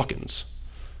Richard Dawkins,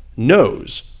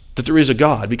 knows that there is a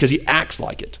God because he acts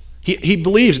like it. He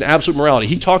believes in absolute morality.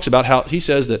 He talks about how he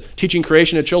says that teaching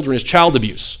creation to children is child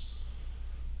abuse.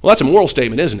 Well, that's a moral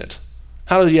statement, isn't it?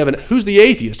 Who's the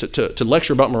atheist to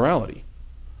lecture about morality?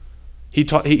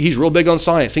 He's real big on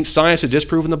science. Thinks science has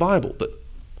disproven the Bible, but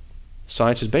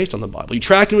science is based on the Bible. You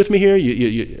tracking with me here?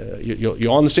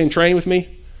 You on the same train with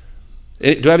me? Do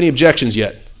I have any objections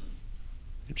yet?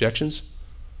 Objections?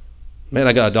 Man,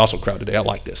 I got a docile crowd today. I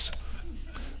like this.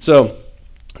 So,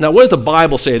 now what does the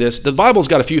Bible say this? The Bible's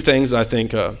got a few things that I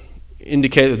think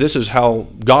indicate that this is how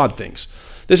God thinks.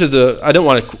 I don't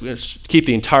want to keep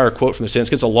the entire quote from the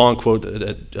sentence. It's a long quote,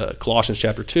 Colossians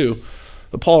chapter 2.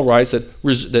 But Paul writes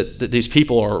that these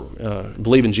people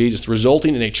believe in Jesus,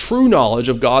 resulting in a true knowledge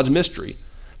of God's mystery.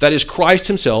 That is Christ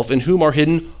himself, in whom are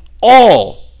hidden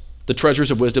all the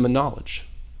treasures of wisdom and knowledge.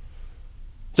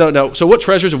 So what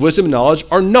treasures of wisdom and knowledge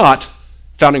are not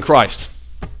found in Christ?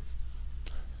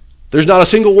 There's not a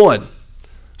single one.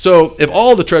 So if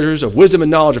all the treasures of wisdom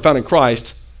and knowledge are found in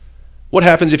Christ, what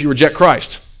happens if you reject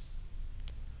Christ?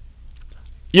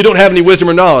 You don't have any wisdom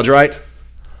or knowledge, right?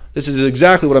 This is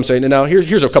exactly what I'm saying. And now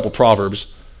here's a couple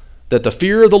proverbs. That the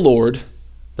fear of the Lord,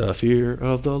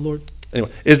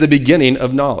 anyway, is the beginning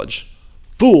of knowledge.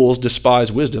 Fools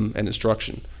despise wisdom and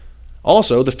instruction.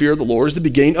 Also, the fear of the Lord is the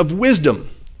beginning of wisdom,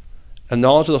 and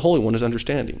knowledge of the Holy One is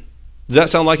understanding. Does that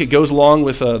sound like it goes along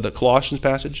with the Colossians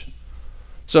passage?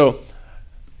 So,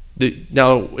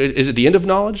 now, is it the end of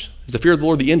knowledge? Is the fear of the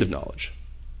Lord the end of knowledge?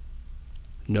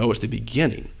 No, it's the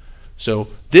beginning. So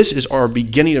this is our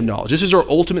beginning of knowledge. This is our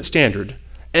ultimate standard,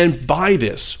 and by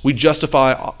this we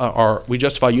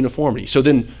justify uniformity. So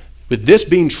then, with this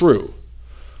being true,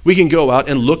 we can go out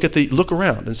and look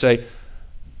around and say,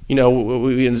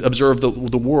 we observe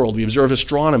the world, we observe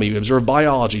astronomy, we observe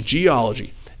biology,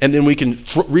 geology, and then we can,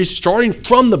 starting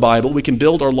from the Bible, we can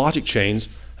build our logic chains,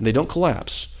 and they don't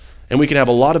collapse. And we can have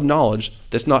a lot of knowledge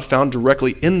that's not found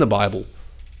directly in the Bible,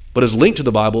 but is linked to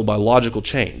the Bible by logical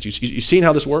chains. You seen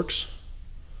how this works?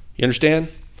 You understand?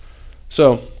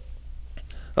 So,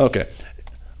 okay.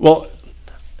 Well,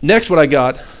 next what I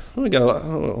got, I only got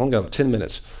about 10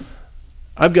 minutes.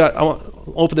 I want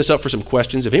to open this up for some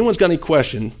questions. If anyone's got any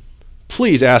question,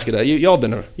 please ask it. Y'all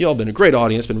been a great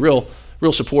audience, been real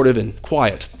supportive and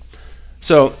quiet.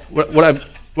 So what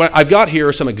I've got here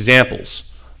are some examples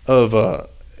of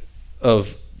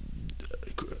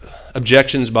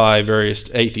objections by various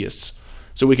atheists,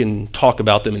 so we can talk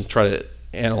about them and try to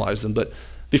analyze them. But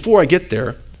before I get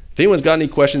there, if anyone's got any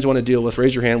questions you want to deal with,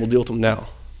 raise your hand. We'll deal with them now.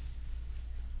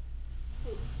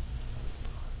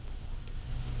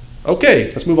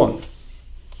 Okay, let's move on.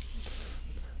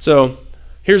 So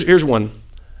here's one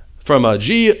from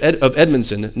G. of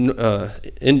Edmondson,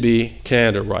 NB,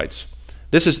 Canada, writes.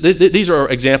 These are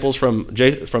examples from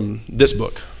this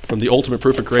book, from The Ultimate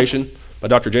Proof of Creation by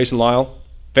Dr. Jason Lisle.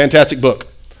 Fantastic book.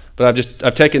 But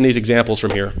I've taken these examples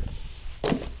from here.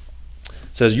 It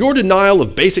says, your denial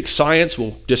of basic science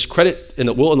will in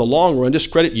the long run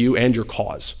discredit you and your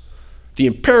cause. The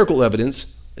empirical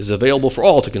evidence is available for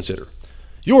all to consider.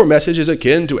 Your message is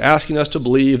akin to asking us to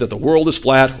believe that the world is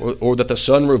flat or that the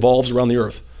sun revolves around the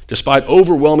earth, despite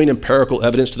overwhelming empirical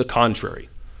evidence to the contrary.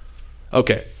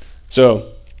 Okay,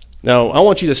 so now I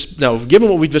want you to, given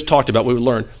what we've just talked about, what we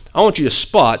learned, I want you to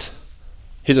spot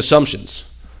his assumptions.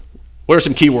 What are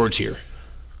some key words here?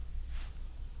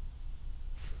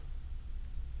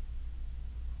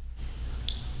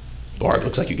 Barb,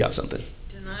 looks like you got something.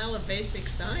 Denial of basic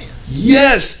science.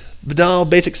 Yes! Denial of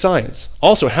basic science.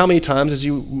 Also, how many times has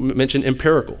you mentioned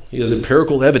empirical? He has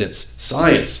empirical evidence,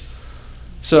 science.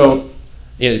 So,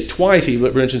 twice he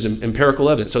mentions empirical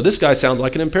evidence. So this guy sounds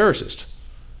like an empiricist.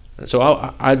 So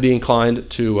I'd be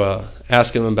inclined to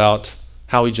ask him about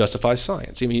how he justifies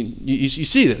science. I mean, you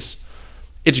see this.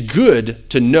 It's good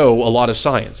to know a lot of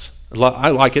science. I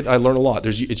like it. I learn a lot.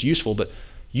 It's useful, but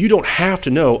you don't have to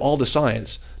know all the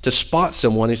science to spot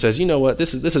someone who says, you know what,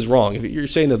 this is wrong. If you're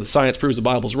saying that the science proves the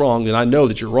Bible's wrong, then I know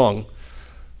that you're wrong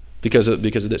because of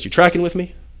this. You tracking with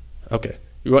me? Okay.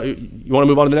 You want to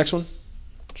move on to the next one?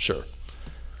 Sure.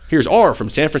 Here's R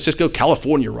from San Francisco,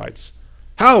 California, writes,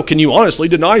 how can you honestly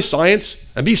deny science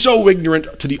and be so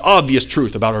ignorant to the obvious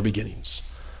truth about our beginnings?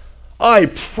 I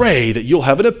pray that you'll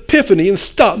have an epiphany and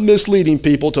stop misleading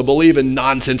people to believe in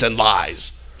nonsense and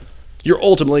lies. You're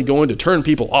ultimately going to turn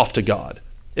people off to God.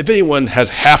 If anyone has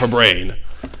half a brain,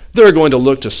 they're going to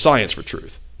look to science for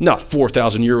truth, not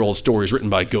 4,000-year-old stories written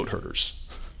by goat herders.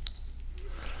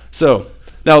 So,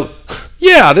 now,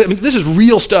 yeah, this is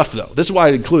real stuff, though. This is why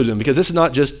I included them, because this is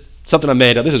not just something I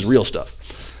made up. This is real stuff.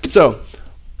 So,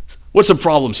 what's the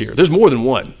problems here? There's more than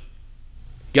one.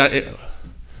 Got it.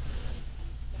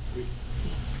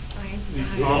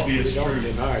 Obvious truth.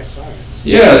 Deny science.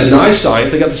 Yeah, they deny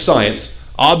science. They got the science.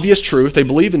 Obvious truth. They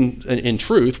believe in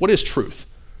truth. What is truth?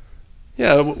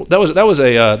 Yeah,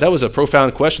 that was a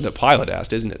profound question that Pilate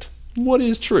asked, isn't it? What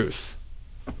is truth?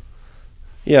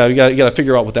 Yeah, you got to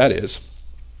figure out what that is.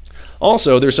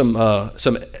 Also, there's some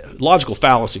logical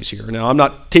fallacies here. Now, I'm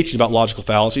not teaching about logical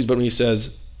fallacies, but when he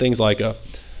says things like,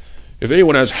 if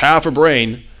anyone has half a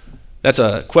brain, that's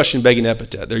a question-begging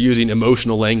epithet. They're using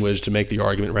emotional language to make the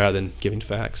argument rather than giving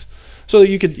facts. So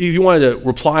you could, if you wanted to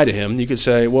reply to him, you could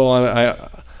say, well,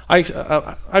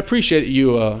 I appreciate that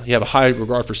you have a high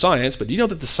regard for science, but do you know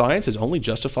that the science is only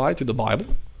justified through the Bible?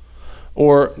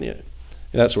 Or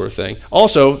that sort of thing.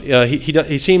 Also,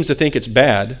 he seems to think it's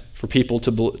bad for people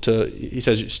to he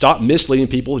says, stop misleading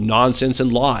people with nonsense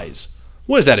and lies.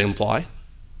 What does that imply?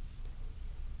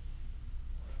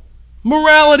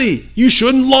 Morality. You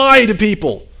shouldn't lie to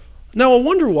people. Now, I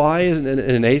wonder why in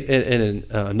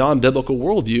a non-biblical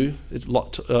worldview,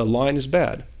 lying is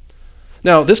bad.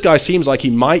 Now, this guy seems like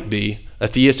he might be a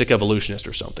theistic evolutionist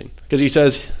or something, because he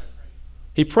says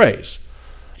he prays.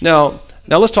 Now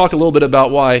let's talk a little bit about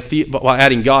why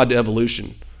adding God to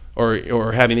evolution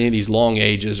or having any of these long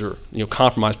ages or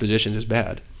compromised positions is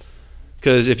bad.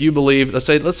 Because if you believe, let's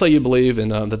say you believe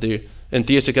in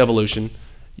theistic evolution,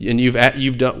 and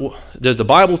you've done. Does the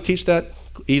Bible teach that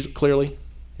clearly?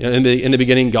 In the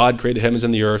beginning, God created the heavens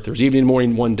and the earth. There was evening and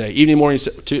morning one day, evening and morning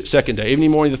second day, evening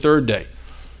and morning the third day.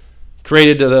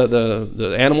 Created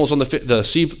the animals on the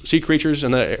sea creatures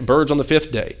and the birds on the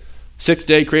fifth day. Sixth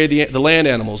day created the land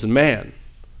animals and man.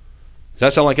 Does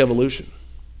that sound like evolution?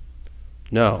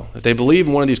 No. If they believe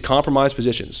in one of these compromised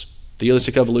positions,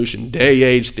 theistic evolution,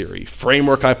 day-age theory,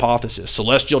 framework hypothesis,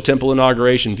 celestial temple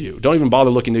inauguration view, don't even bother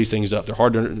looking these things up.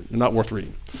 They're not worth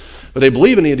reading. But they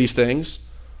believe in any of these things.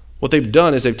 What they've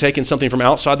done is they've taken something from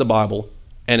outside the Bible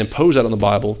and imposed that on the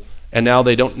Bible, and now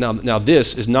they don't. Now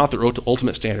this is not their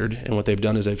ultimate standard, and what they've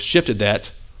done is they've shifted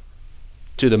that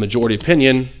to the majority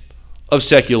opinion of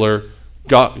secular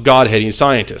God-hating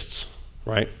scientists,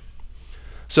 right?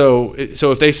 So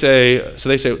if they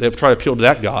try to appeal to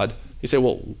that God. You say,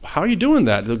 well, how are you doing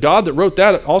that? The God that wrote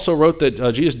that also wrote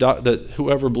that Jesus died, that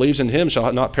whoever believes in him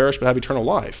shall not perish but have eternal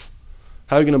life.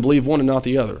 How are you going to believe one and not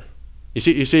the other?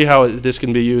 You see how this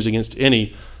can be used against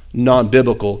any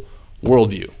non-biblical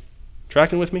worldview.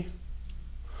 Tracking with me?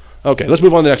 Okay, let's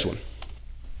move on to the next one.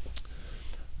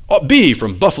 B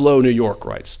from Buffalo, New York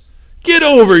writes, get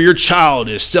over your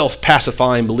childish,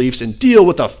 self-pacifying beliefs and deal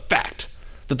with the fact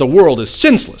that the world is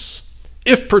senseless.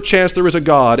 If perchance there is a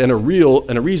God and a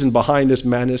reason behind this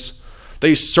madness,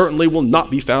 they certainly will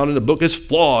not be found in a book as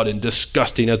flawed and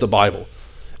disgusting as the Bible,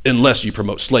 unless you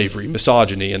promote slavery,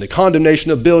 misogyny, and the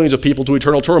condemnation of billions of people to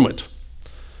eternal torment.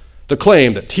 The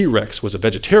claim that T-Rex was a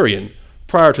vegetarian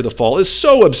prior to the fall is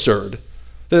so absurd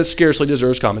that it scarcely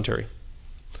deserves commentary.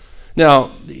 Now,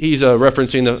 he's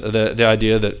referencing the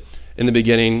idea that in the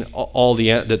beginning,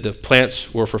 that the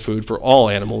plants were for food for all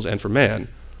animals and for man.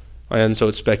 And so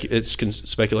it's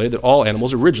speculated that all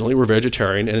animals originally were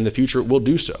vegetarian and in the future will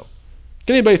do so.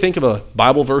 Can anybody think of a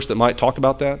Bible verse that might talk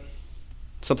about that?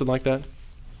 Something like that?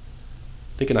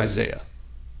 Think in Isaiah.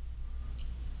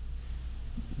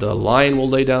 The lion will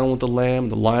lay down with the lamb,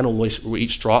 the lion will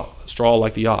eat straw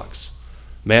like the ox.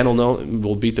 Man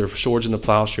will beat their swords into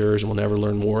plowshares and will never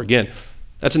learn war again.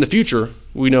 That's in the future.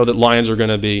 We know that lions are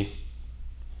going to be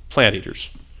plant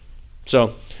eaters.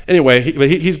 So anyway,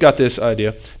 he's got this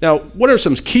idea. Now, what are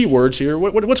some key words here?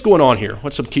 What's going on here?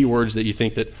 What's some key words that you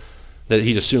think that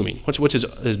he's assuming? What's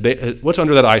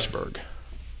under that iceberg?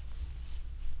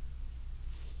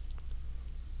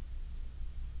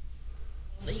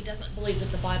 He doesn't believe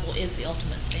that the Bible is the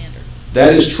ultimate standard.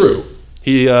 That is true.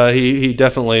 He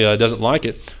definitely doesn't like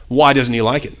it. Why doesn't he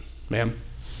like it, ma'am?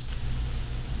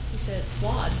 He said it's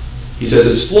flawed. He says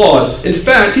it's flawed. In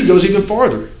fact, he goes even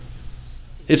farther.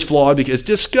 It's flawed because it's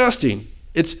disgusting.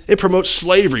 It promotes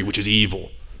slavery, which is evil.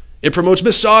 It promotes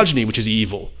misogyny, which is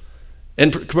evil.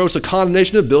 And promotes the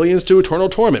condemnation of billions to eternal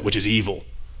torment, which is evil.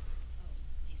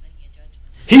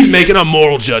 He's making a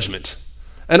moral judgment.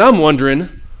 And I'm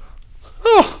wondering,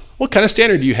 what kind of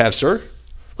standard do you have, sir?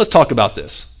 Let's talk about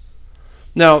this.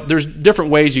 Now, there's different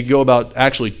ways you go about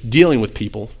actually dealing with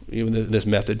people, even this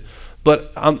method.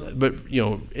 But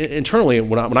internally,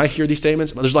 when I hear these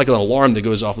statements, there's like an alarm that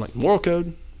goes off, like moral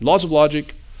code, laws of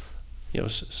logic,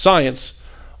 science,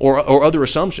 or other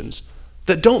assumptions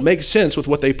that don't make sense with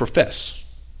what they profess.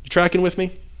 You tracking with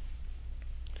me?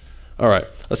 All right,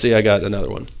 let's see. I got another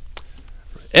one.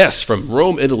 S from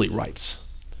Rome, Italy writes,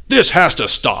 this has to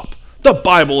stop. The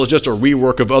Bible is just a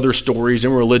rework of other stories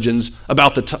and religions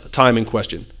about the time in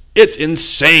question. It's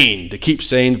insane to keep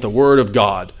saying that the Word of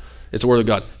God is the Word of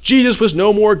God. Jesus was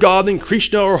no more God than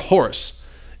Krishna or Horus.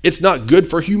 It's not good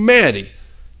for humanity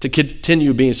to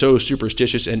continue being so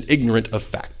superstitious and ignorant of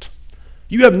fact.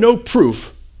 You have no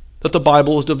proof that the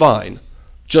Bible is divine,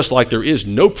 just like there is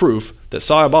no proof that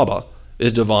Sai Baba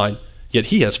is divine, yet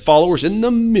he has followers in the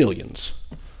millions.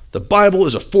 The Bible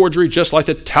is a forgery just like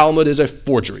the Talmud is a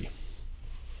forgery.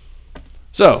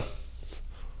 So,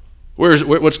 where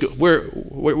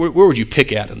would you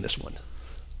pick at in this one?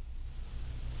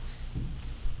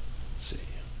 Let's see.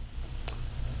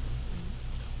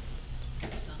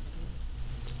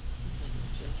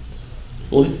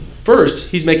 Well,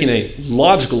 first, he's making a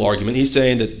logical argument. He's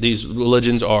saying that these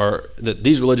religions are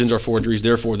forgeries.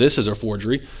 Therefore, this is a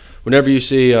forgery. Whenever you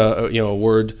see a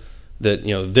word that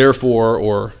therefore,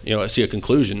 or see a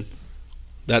conclusion,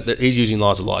 that he's using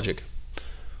laws of logic.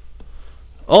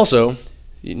 Also,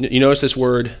 you notice this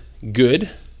word good.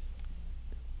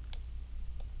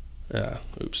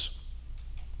 Oops.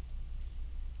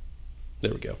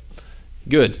 There we go.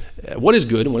 Good. What is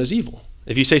good and what is evil?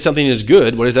 If you say something is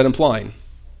good, what is that implying?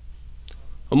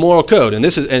 A moral code. And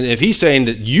if he's saying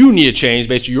that you need to change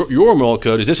based on your moral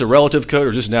code, is this a relative code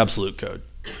or is this an absolute code?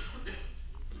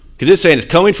 Because it's saying it's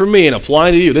coming from me and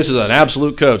applying to you. This is an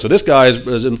absolute code. So this guy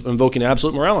is invoking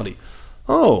absolute morality.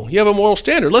 Oh, you have a moral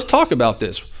standard. Let's talk about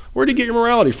this. Where do you get your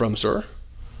morality from, sir?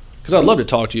 Because I'd love to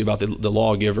talk to you about the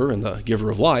lawgiver and the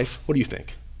giver of life. What do you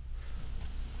think?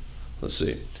 Let's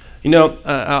see.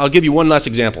 I'll give you one last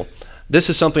example. This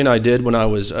is something I did when I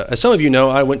was, as some of you know,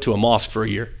 I went to a mosque for a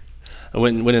year. I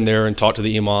went in there and talked to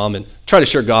the imam and tried to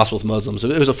share gospel with Muslims.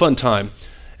 It was a fun time.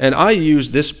 And I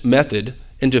used this method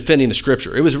in defending the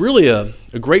scripture. It was really a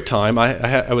great time.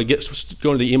 I would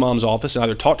go to the imam's office and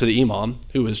either talk to the imam,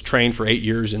 who was trained for 8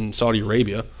 years in Saudi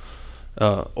Arabia,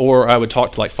 or I would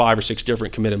talk to like 5 or 6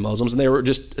 different committed Muslims, and they were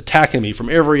just attacking me from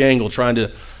every angle, trying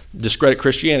to discredit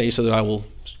Christianity so that I will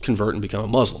convert and become a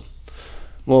Muslim.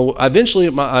 Well, eventually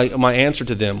my answer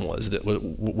to them was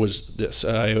this.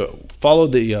 I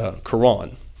followed the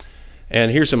Quran,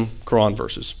 and here's some Quran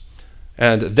verses.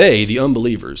 And they, the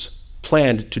unbelievers,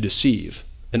 planned to deceive.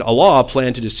 And Allah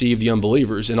planned to deceive the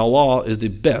unbelievers, and Allah is the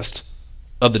best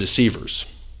of the deceivers.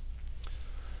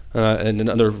 And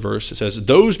another verse, it says,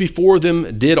 those before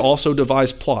them did also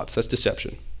devise plots. That's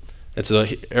deception. That's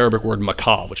the Arabic word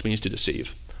makah, which means to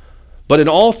deceive. But in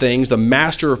all things, the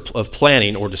master of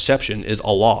planning or deception is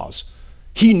Allah's.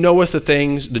 He knoweth the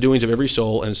doings of every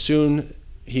soul, and soon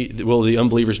will the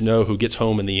unbelievers know who gets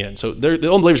home in the end. So the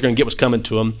unbelievers are going to get what's coming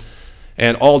to them,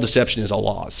 and all deception is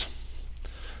Allah's.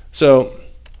 So,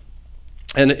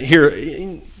 and here,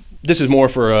 this is more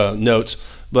for notes,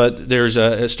 but there's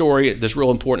a story that's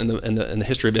real important in the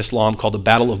history of Islam called the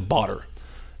Battle of Badr.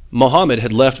 Muhammad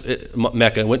had left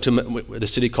Mecca and went to the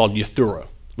city called Yathura,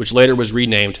 which later was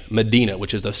renamed Medina,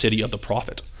 which is the city of the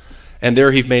Prophet. And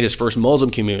there he made his first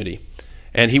Muslim community.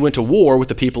 And he went to war with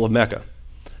the people of Mecca.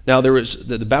 Now, there was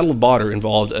the Battle of Badr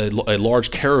involved a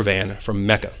large caravan from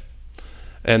Mecca.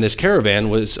 And this caravan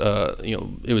was,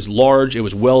 it was large, it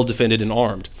was well defended and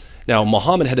armed. Now,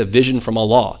 Muhammad had a vision from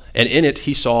Allah, and in it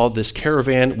he saw this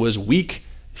caravan was weak,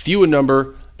 few in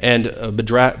number, and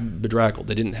bedraggled.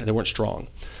 They weren't strong.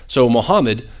 So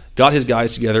Muhammad got his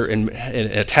guys together and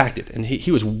attacked it. And he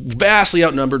was vastly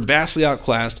outnumbered, vastly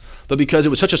outclassed, but because it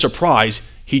was such a surprise,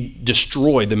 he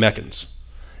destroyed the Meccans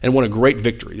and won a great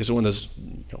victory. This is one of those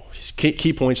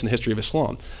key points in the history of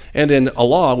Islam. And then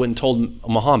Allah went and told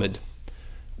Muhammad,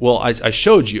 well,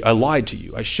 I lied to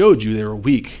you. I showed you they were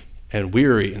weak and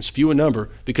weary and few in number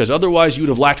because otherwise you would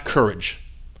have lacked courage.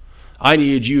 I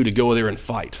needed you to go there and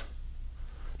fight.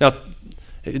 Now,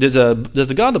 does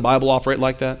the God of the Bible operate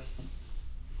like that?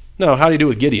 No, how do you do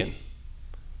with Gideon?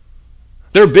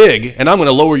 They're big, and I'm going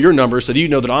to lower your numbers so that you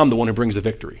know that I'm the one who brings the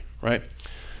victory, right?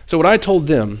 So what I told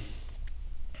them,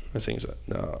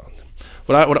 the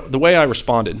way I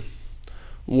responded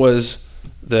was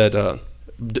that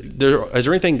is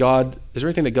there anything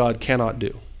that God cannot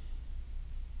do?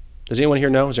 Does anyone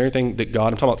here know? Is there anything that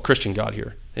God? I'm talking about Christian God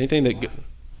here. Anything that?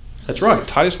 That's right.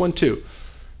 Titus 1:2.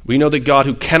 We know that God,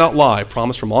 who cannot lie,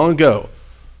 promised from long ago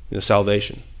the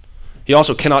salvation. He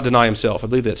also cannot deny himself. I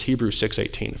believe that's Hebrews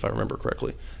 6:18, if I remember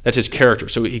correctly. That's his character.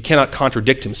 So he cannot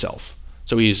contradict himself.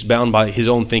 So he's bound by his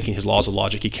own thinking, his laws of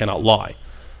logic. He cannot lie.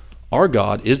 Our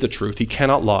God is the truth. He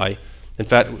cannot lie. In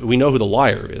fact, we know who the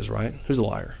liar is, right? Who's the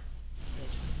liar?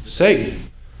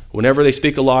 Satan. Whenever they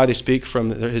speak a lie, he speaks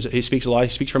from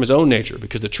his own nature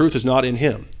because the truth is not in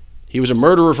him. He was a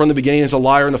murderer from the beginning, as a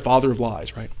liar and the father of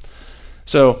lies, right?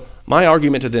 So my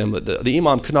argument to them, that the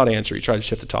imam could not answer, he tried to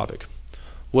shift the topic,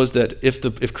 was that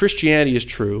if Christianity is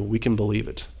true, we can believe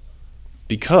it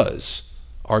because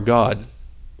our God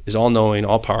is all-knowing,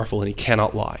 all-powerful, and he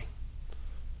cannot lie.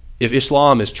 If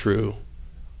Islam is true,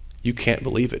 you can't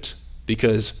believe it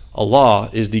because Allah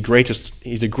is the greatest,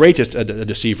 he's the greatest of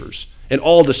deceivers, and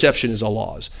all deception is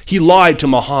Allah's. He lied to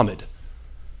Muhammad.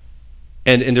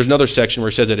 And there's another section where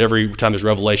it says that every time there's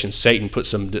revelation, Satan puts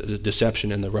some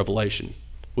deception in the revelation,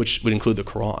 which would include the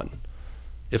Quran.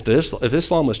 If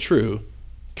Islam was true,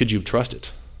 could you trust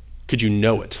it? Could you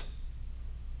know it?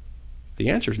 The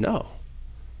answer is no.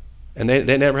 And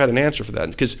they never had an answer for that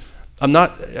because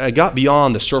I got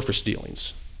beyond the surface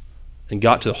dealings and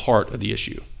got to the heart of the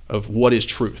issue of what is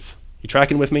truth. You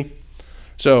tracking with me?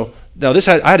 So now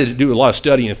I had to do a lot of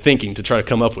studying and thinking to try to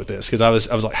come up with this because I was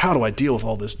like, how do I deal with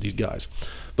all these guys?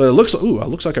 But it looks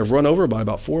like I've run over by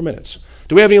about 4 minutes.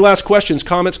 Do we have any last questions,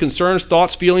 comments, concerns,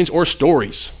 thoughts, feelings, or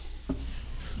stories?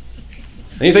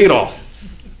 Anything at all?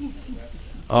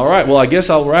 All right, well, I guess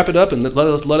I'll wrap it up and let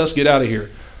us get out of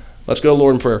here. Let's go,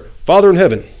 Lord, in prayer. Father in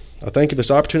heaven, I thank you for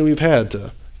this opportunity we've had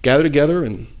to gather together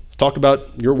and talk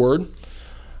about your word.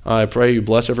 I pray you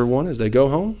bless everyone as they go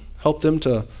home. Help them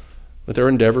with their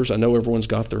endeavors. I know everyone's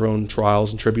got their own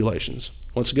trials and tribulations.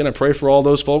 Once again, I pray for all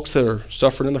those folks that are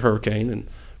suffering in the hurricane and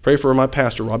pray for my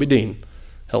pastor, Robbie Dean.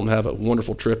 Help him have a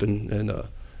wonderful trip in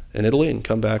Italy and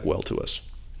come back well to us.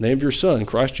 In the name of your Son,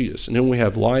 Christ Jesus, in whom we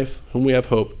have life, whom we have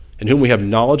hope, in whom we have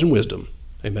knowledge and wisdom.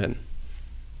 Amen.